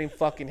or you're getting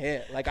fucking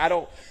hit. Like, I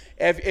don't –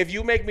 if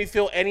you make me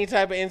feel any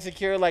type of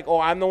insecure, like, oh,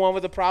 I'm the one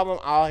with the problem,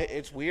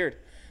 it's weird.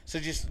 So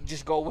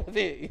just go with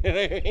it. You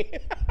know what I mean?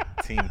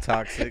 Team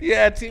toxic.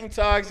 Yeah, team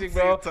toxic,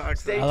 bro. Team toxic.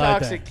 Stay like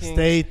toxic, that. King.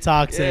 Stay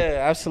toxic.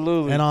 Yeah,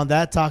 absolutely. And on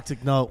that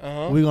toxic note,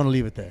 we're going to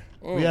leave it there.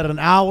 We had an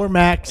hour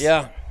max.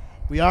 Yeah.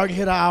 We already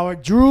hit an hour.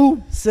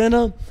 Drew,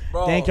 Senna,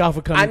 Bro, thank y'all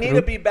for coming I need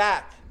through. to be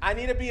back. I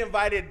need to be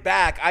invited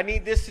back. I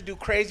need this to do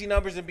crazy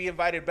numbers and be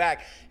invited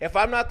back. If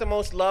I'm not the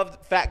most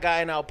loved fat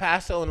guy in El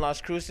Paso and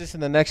Las Cruces in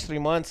the next 3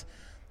 months,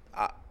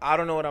 I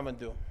don't know what I'm going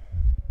to do.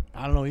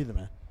 I don't know either,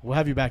 man. We'll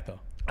have you back, though.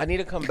 I need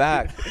to come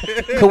back.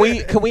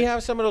 Can we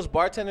have some of those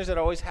bartenders that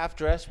are always half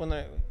dressed when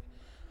they're?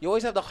 You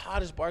always have the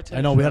hottest bartenders.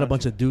 I know we had a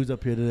bunch of dudes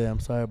up here today. I'm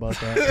sorry about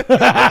that.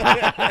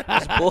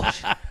 That's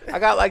bullshit. I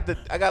got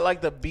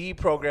like the B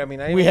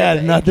programming. I didn't We even get had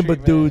the A nothing but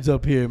treatment. dudes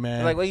up here, man.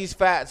 They're like, well, he's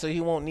fat, so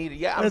he won't need it.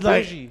 Yeah, I'm it's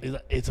like, bougie.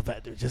 it's a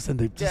fat dude. Just send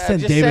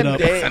David send up.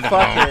 Dave.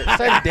 Fuck it.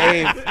 Send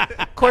Dave.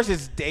 Of course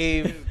it's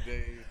Dave.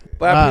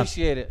 But I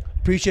appreciate it.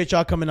 Appreciate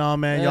y'all coming on,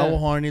 man. Yeah. Y'all were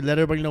horny. Let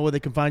everybody know where they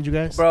can find you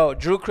guys. Bro,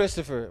 Drew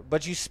Christopher.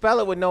 But you spell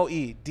it with no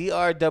E.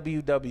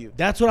 DRWW.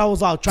 That's what I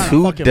was out trying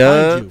Two to fucking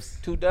dubs.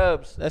 find you. 2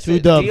 dubs. That's Two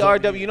it. dubs.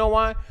 DRW. You know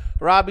why?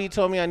 Robbie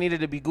told me I needed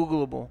to be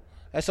Googleable.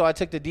 And so I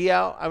took the D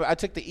out. I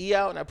took the E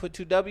out and I put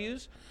 2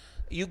 W's.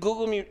 You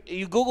Google me.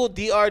 You Google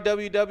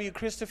DRWW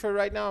Christopher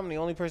right now. I'm the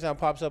only person that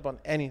pops up on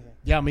anything.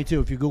 Yeah, me too.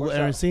 If you Google Works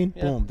Aaron out. Scene,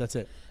 Yeah. boom, that's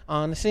it.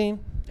 On the scene.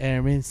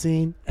 Aaron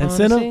Scene. And On the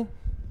Senna? scene.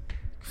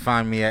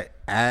 Find me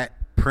at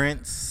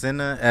Prince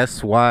Senna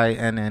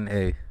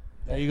SYNNA.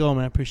 There you go,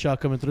 man. Appreciate y'all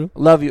coming through.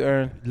 Love you,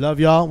 Ern. Love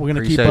y'all. We're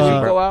gonna Appreciate keep you, Can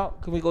we bro. go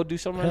out? Can we go do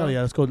something right hell now?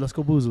 yeah, let's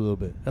go booze a little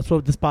bit. That's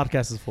what this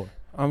podcast is for.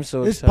 I'm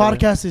so This excited.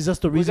 podcast is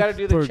just the We reason got to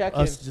do for the check-in.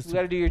 us just We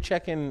got to do your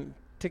check-in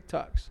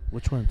TikToks.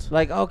 Which ones?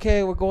 Like,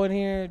 okay, we're going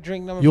here.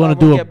 Drink number 5. You want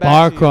to we'll do a get back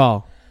bar to you.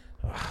 crawl?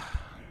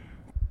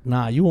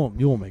 Nah, you won't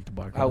make the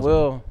bar crawl. I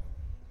will.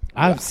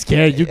 I'm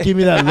scared. You give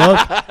me that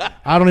look.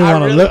 I don't even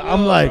want to really look. will,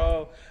 I'm like,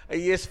 bro.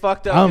 It's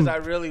fucked up I'm- because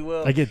I really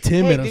will. I get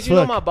timid Hey, as did you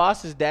know fuck. my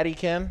boss is Daddy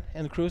Ken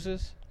in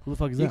Cruises? who the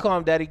fuck is You that? call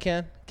him Daddy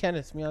Ken?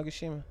 Kenneth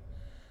Miyagishima.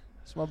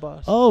 That's my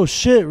boss. Oh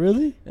shit!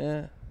 Really?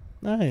 Yeah.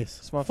 Nice.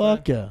 That's my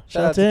Fuck friend. yeah!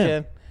 Shout out to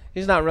Ken.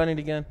 He's not running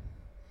again.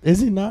 Is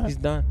he not? He's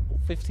done.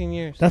 15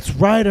 years. That's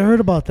right. I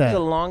heard about He's the that.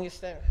 longest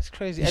thing. It's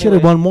crazy. You should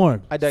have Anyway, won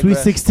more. I Sweet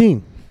digress.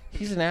 16.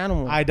 He's an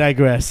animal. I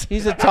digress.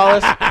 He's the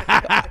tallest.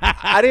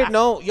 I didn't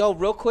know. Yo,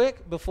 real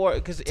quick before,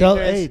 because Tell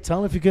him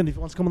if he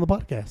wants to come on the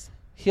podcast.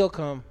 he'll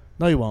come.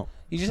 No, you won't.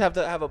 You just have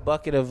to have a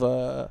bucket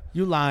of.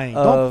 You lying.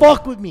 Don't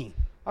fuck with me.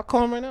 I'll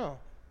call him right now.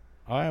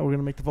 All right, we're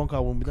gonna make the phone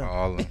call when we're done.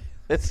 Call him.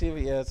 Let's see if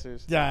he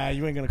answers. Yeah,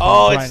 you ain't gonna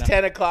call Oh, him right it's now.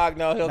 10 o'clock.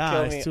 No, he'll Nah,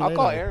 kill it's me. too I'll late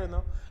call already. Aaron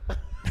though.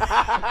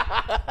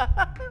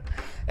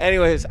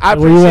 Anyways, I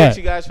Where you appreciate at?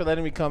 you guys for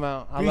letting me come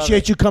out. I love Appreciate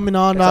it. you coming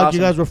on, It's dog. awesome.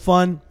 You guys were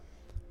fun.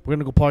 We're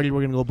gonna go party.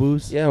 We're gonna go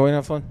booze. Yeah, we're gonna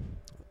have fun.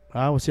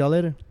 All right, we'll see y'all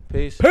later.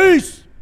 Peace. Peace.